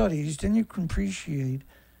all the studies, then you can appreciate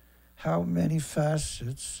how many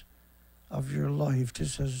facets of your life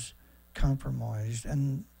this has compromised,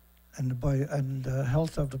 and the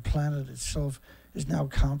health of the planet itself is now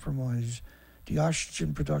compromised. The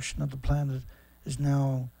oxygen production of the planet is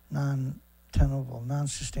now non-tenable,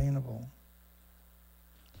 non-sustainable.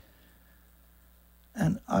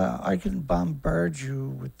 And I can bombard you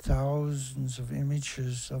with thousands of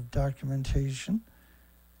images of documentation.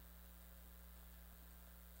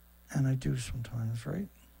 And I do sometimes, right?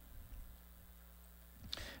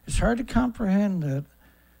 It's hard to comprehend it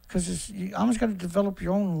because you almost got to develop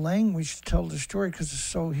your own language to tell the story because it's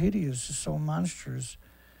so hideous, it's so monstrous,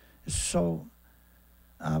 it's so...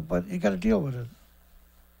 but you got to deal with it.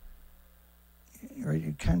 Right?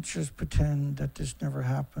 You can't just pretend that this never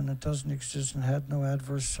happened, it doesn't exist, and had no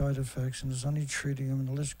adverse side effects, and there's only tritium, and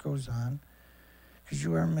the list goes on, because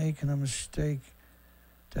you are making a mistake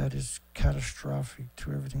that is catastrophic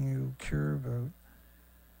to everything you care about.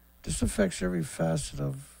 This affects every facet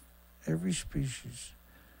of every species,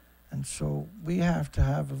 and so we have to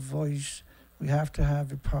have a voice, we have to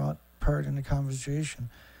have a part in the conversation.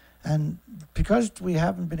 And because we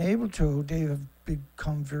haven't been able to, they have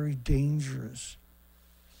become very dangerous.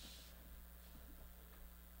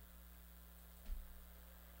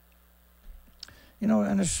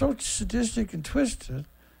 And they're so sadistic and twisted,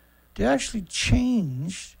 they actually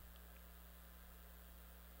changed.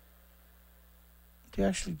 They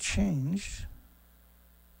actually changed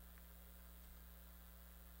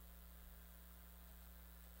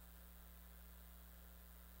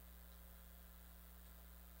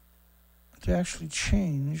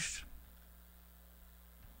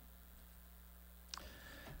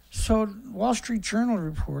So Wall Street Journal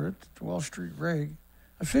reported, the Wall Street Reg,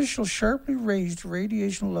 officials sharply raised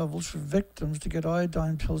radiation levels for victims to get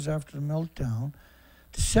iodine pills after the meltdown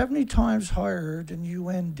to 70 times higher than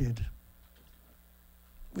UN did,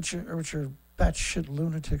 which are batshit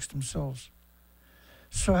lunatics themselves.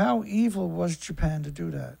 So how evil was Japan to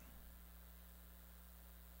do that?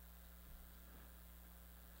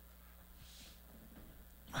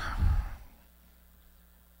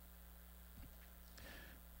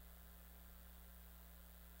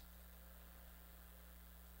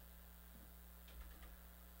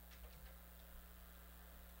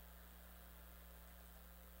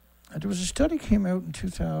 There was a study came out in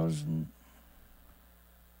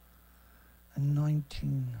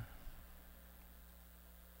 2019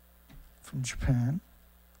 from Japan.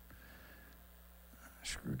 I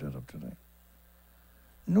screwed that up today.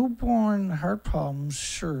 Newborn heart problems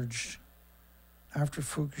surged after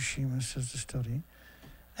Fukushima, says the study,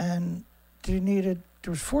 and there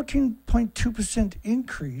was 14.2%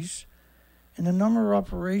 increase in the number of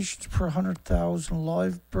operations per 100,000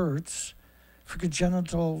 live births for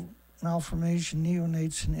congenital malformation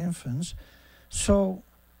neonates and infants, so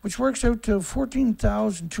which works out to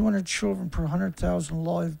 14,200 children per 100,000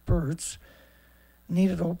 live births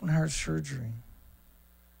needed open heart surgery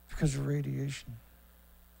because of radiation.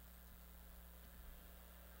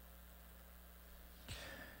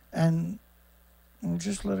 And we'll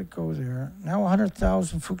just let it go there. Now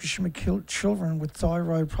 100,000 Fukushima children with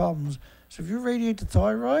thyroid problems. So if you radiate the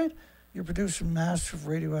thyroid, you're producing massive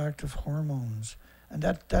radioactive hormones. And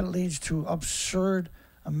that leads to absurd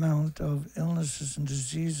amount of illnesses and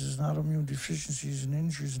diseases, and autoimmune deficiencies and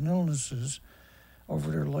injuries and illnesses over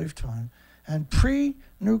their lifetime. And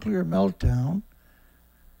pre-nuclear meltdown,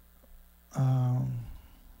 I'll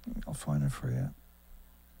find it for you.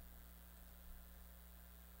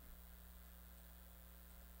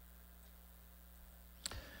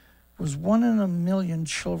 Was 1 in a million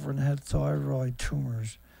children had thyroid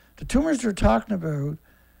tumors. The tumors they're talking about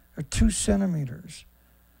are 2 centimeters.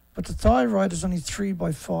 But the thyroid is only 3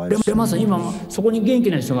 by 5 centimeters.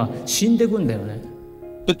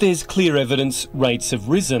 But there's clear evidence rates have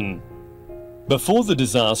risen. Before the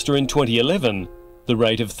disaster in 2011, the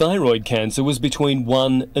rate of thyroid cancer was between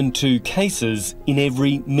 1 and 2 cases in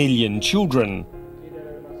every million children.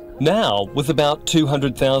 Now, with about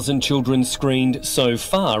 200,000 children screened so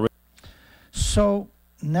far. So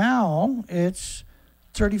now it's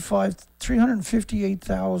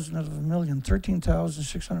 358,000 out of a million,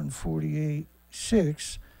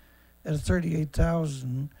 13,646 out of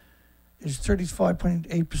 38,000 is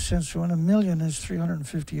 35.8%. So in a million is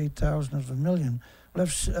 358,000 out of a million. We'll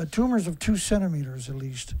have tumors of 2 centimeters at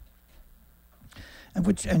least.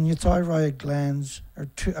 And your thyroid glands are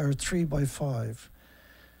 3 by 5.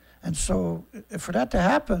 And so for that to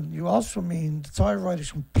happen, you also mean the thyroid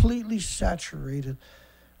is completely saturated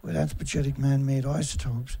with anthropogenic man-made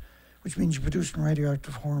isotopes, which means you're producing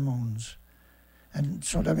radioactive hormones. And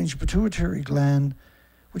so that means your pituitary gland,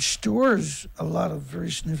 which stores a lot of very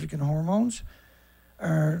significant hormones,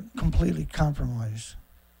 are completely compromised.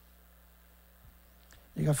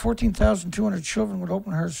 You got 14,200 children with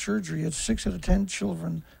open heart surgery. It's 6 out of 10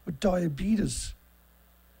 children with diabetes.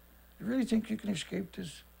 You really think you can escape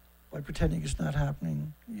this by pretending it's not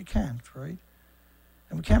happening? You can't, right?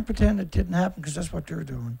 And we can't pretend it didn't happen because that's what they're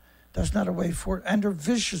doing. That's not a way forward. And they're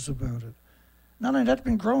vicious about it. Not only that, they've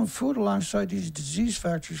been growing food alongside these disease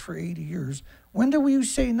factors for 80 years. When do we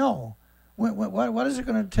say no? What is it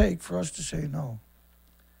going to take for us to say no?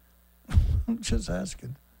 I'm just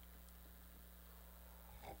asking.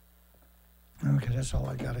 Okay, that's all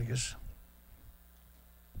I got, I guess.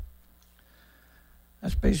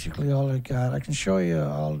 That's basically all I got. I can show you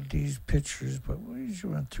all these pictures, but we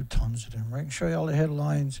usually went through tons of them, right? I can show you all the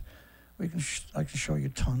headlines. I can show you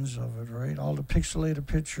tons of it, right? All the pixelated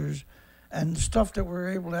pictures and the stuff that we're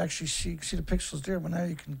able to actually see. You can see the pixels there, but now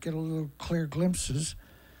you can get a little clear glimpses.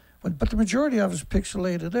 But the majority of it is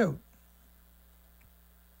pixelated out.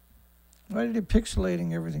 Why are they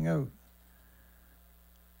pixelating everything out?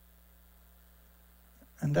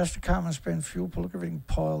 And that's the common spent fuel pool. Look, everything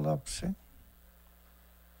piled up, see?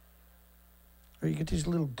 Or you get these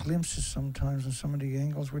little glimpses sometimes in some of the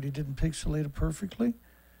angles where they didn't pixelate it perfectly.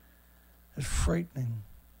 It's frightening.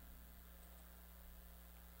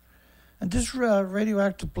 And this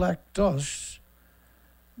radioactive black dust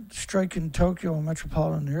striking Tokyo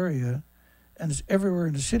metropolitan area, and it's everywhere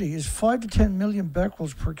in the city, is 5 to 10 million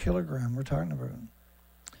becquerels per kilogram we're talking about.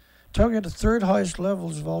 Tokyo had the 3rd highest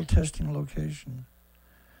levels of all testing locations.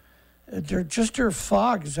 Their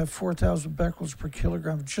fog is at 4,000 becquerels per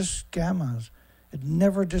kilogram, just gammas. It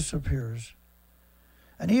never disappears.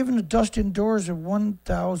 And even the dust indoors at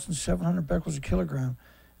 1,700 becquerels a kilogram.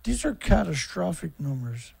 These are catastrophic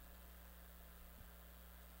numbers.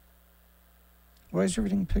 Why is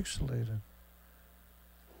everything pixelated?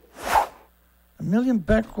 1 million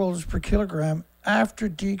becquerels per kilogram after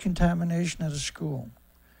decontamination at a school.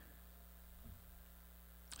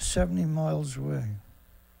 70 miles away.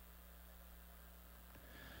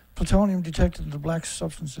 Plutonium detected in the black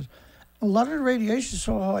substances. A lot of the radiation is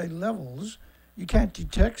so high levels, you can't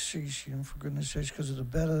detect cesium, for goodness sakes, because of the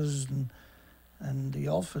betas and the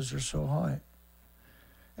alphas are so high.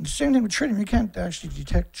 And the same thing with tritium. You can't actually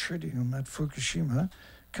detect tritium at Fukushima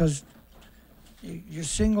because your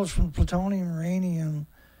signals from plutonium, uranium,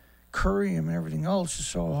 curium, and everything else is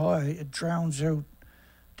so high, it drowns out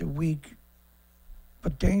the weak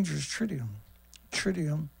but dangerous tritium.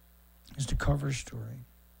 Tritium is the cover story.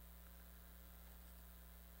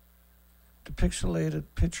 The pixelated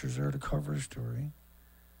pictures are the cover story.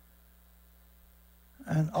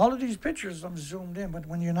 And all of these pictures, I'm zoomed in, but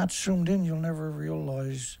when you're not zoomed in, you'll never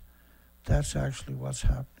realize that's actually what's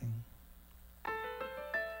happening.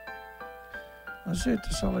 That's it.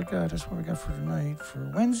 That's all I got. That's what we got for tonight.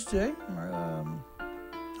 For Wednesday,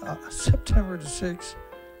 September the 6th.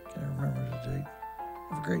 Can't remember the date.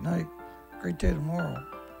 Have a great night. Great day tomorrow.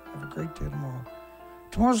 Have a great day tomorrow.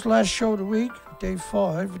 Tomorrow's the last show of the week, day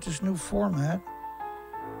 5, with this new format.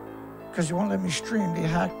 Because you won't let me stream. They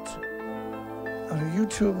hacked either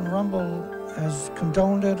YouTube and Rumble has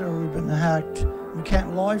condoned it, or we've been hacked. We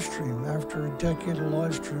can't live stream after a decade of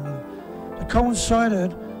live streaming. It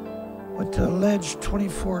coincided with the alleged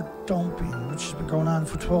 24 dumping, which has been going on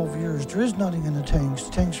for 12 years. There is nothing in the tanks.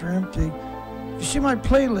 The tanks are empty. If you see my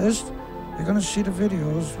playlist, you're going to see the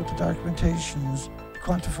videos with the documentations to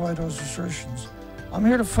quantify those assertions. I'm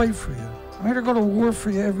here to fight for you. I'm here to go to war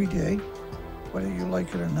for you every day, whether you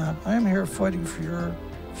like it or not. I am here fighting for your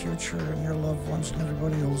future and your loved ones and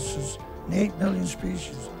everybody else's, and the 8 million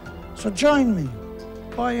species. So join me.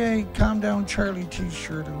 Buy a Calm Down Charlie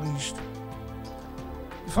t-shirt at least.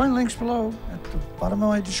 You find links below at the bottom of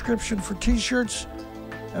my description for t-shirts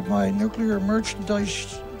at my nuclear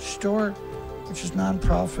merchandise store, which is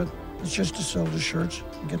non-profit. It's just to sell the shirts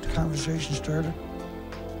and get the conversation started.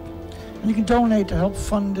 And you can donate to help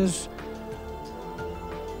fund this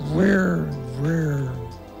rare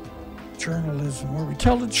journalism where we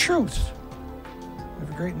tell the truth.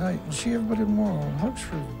 Have a great night. We'll see everybody tomorrow. Hugs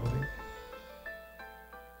for everybody.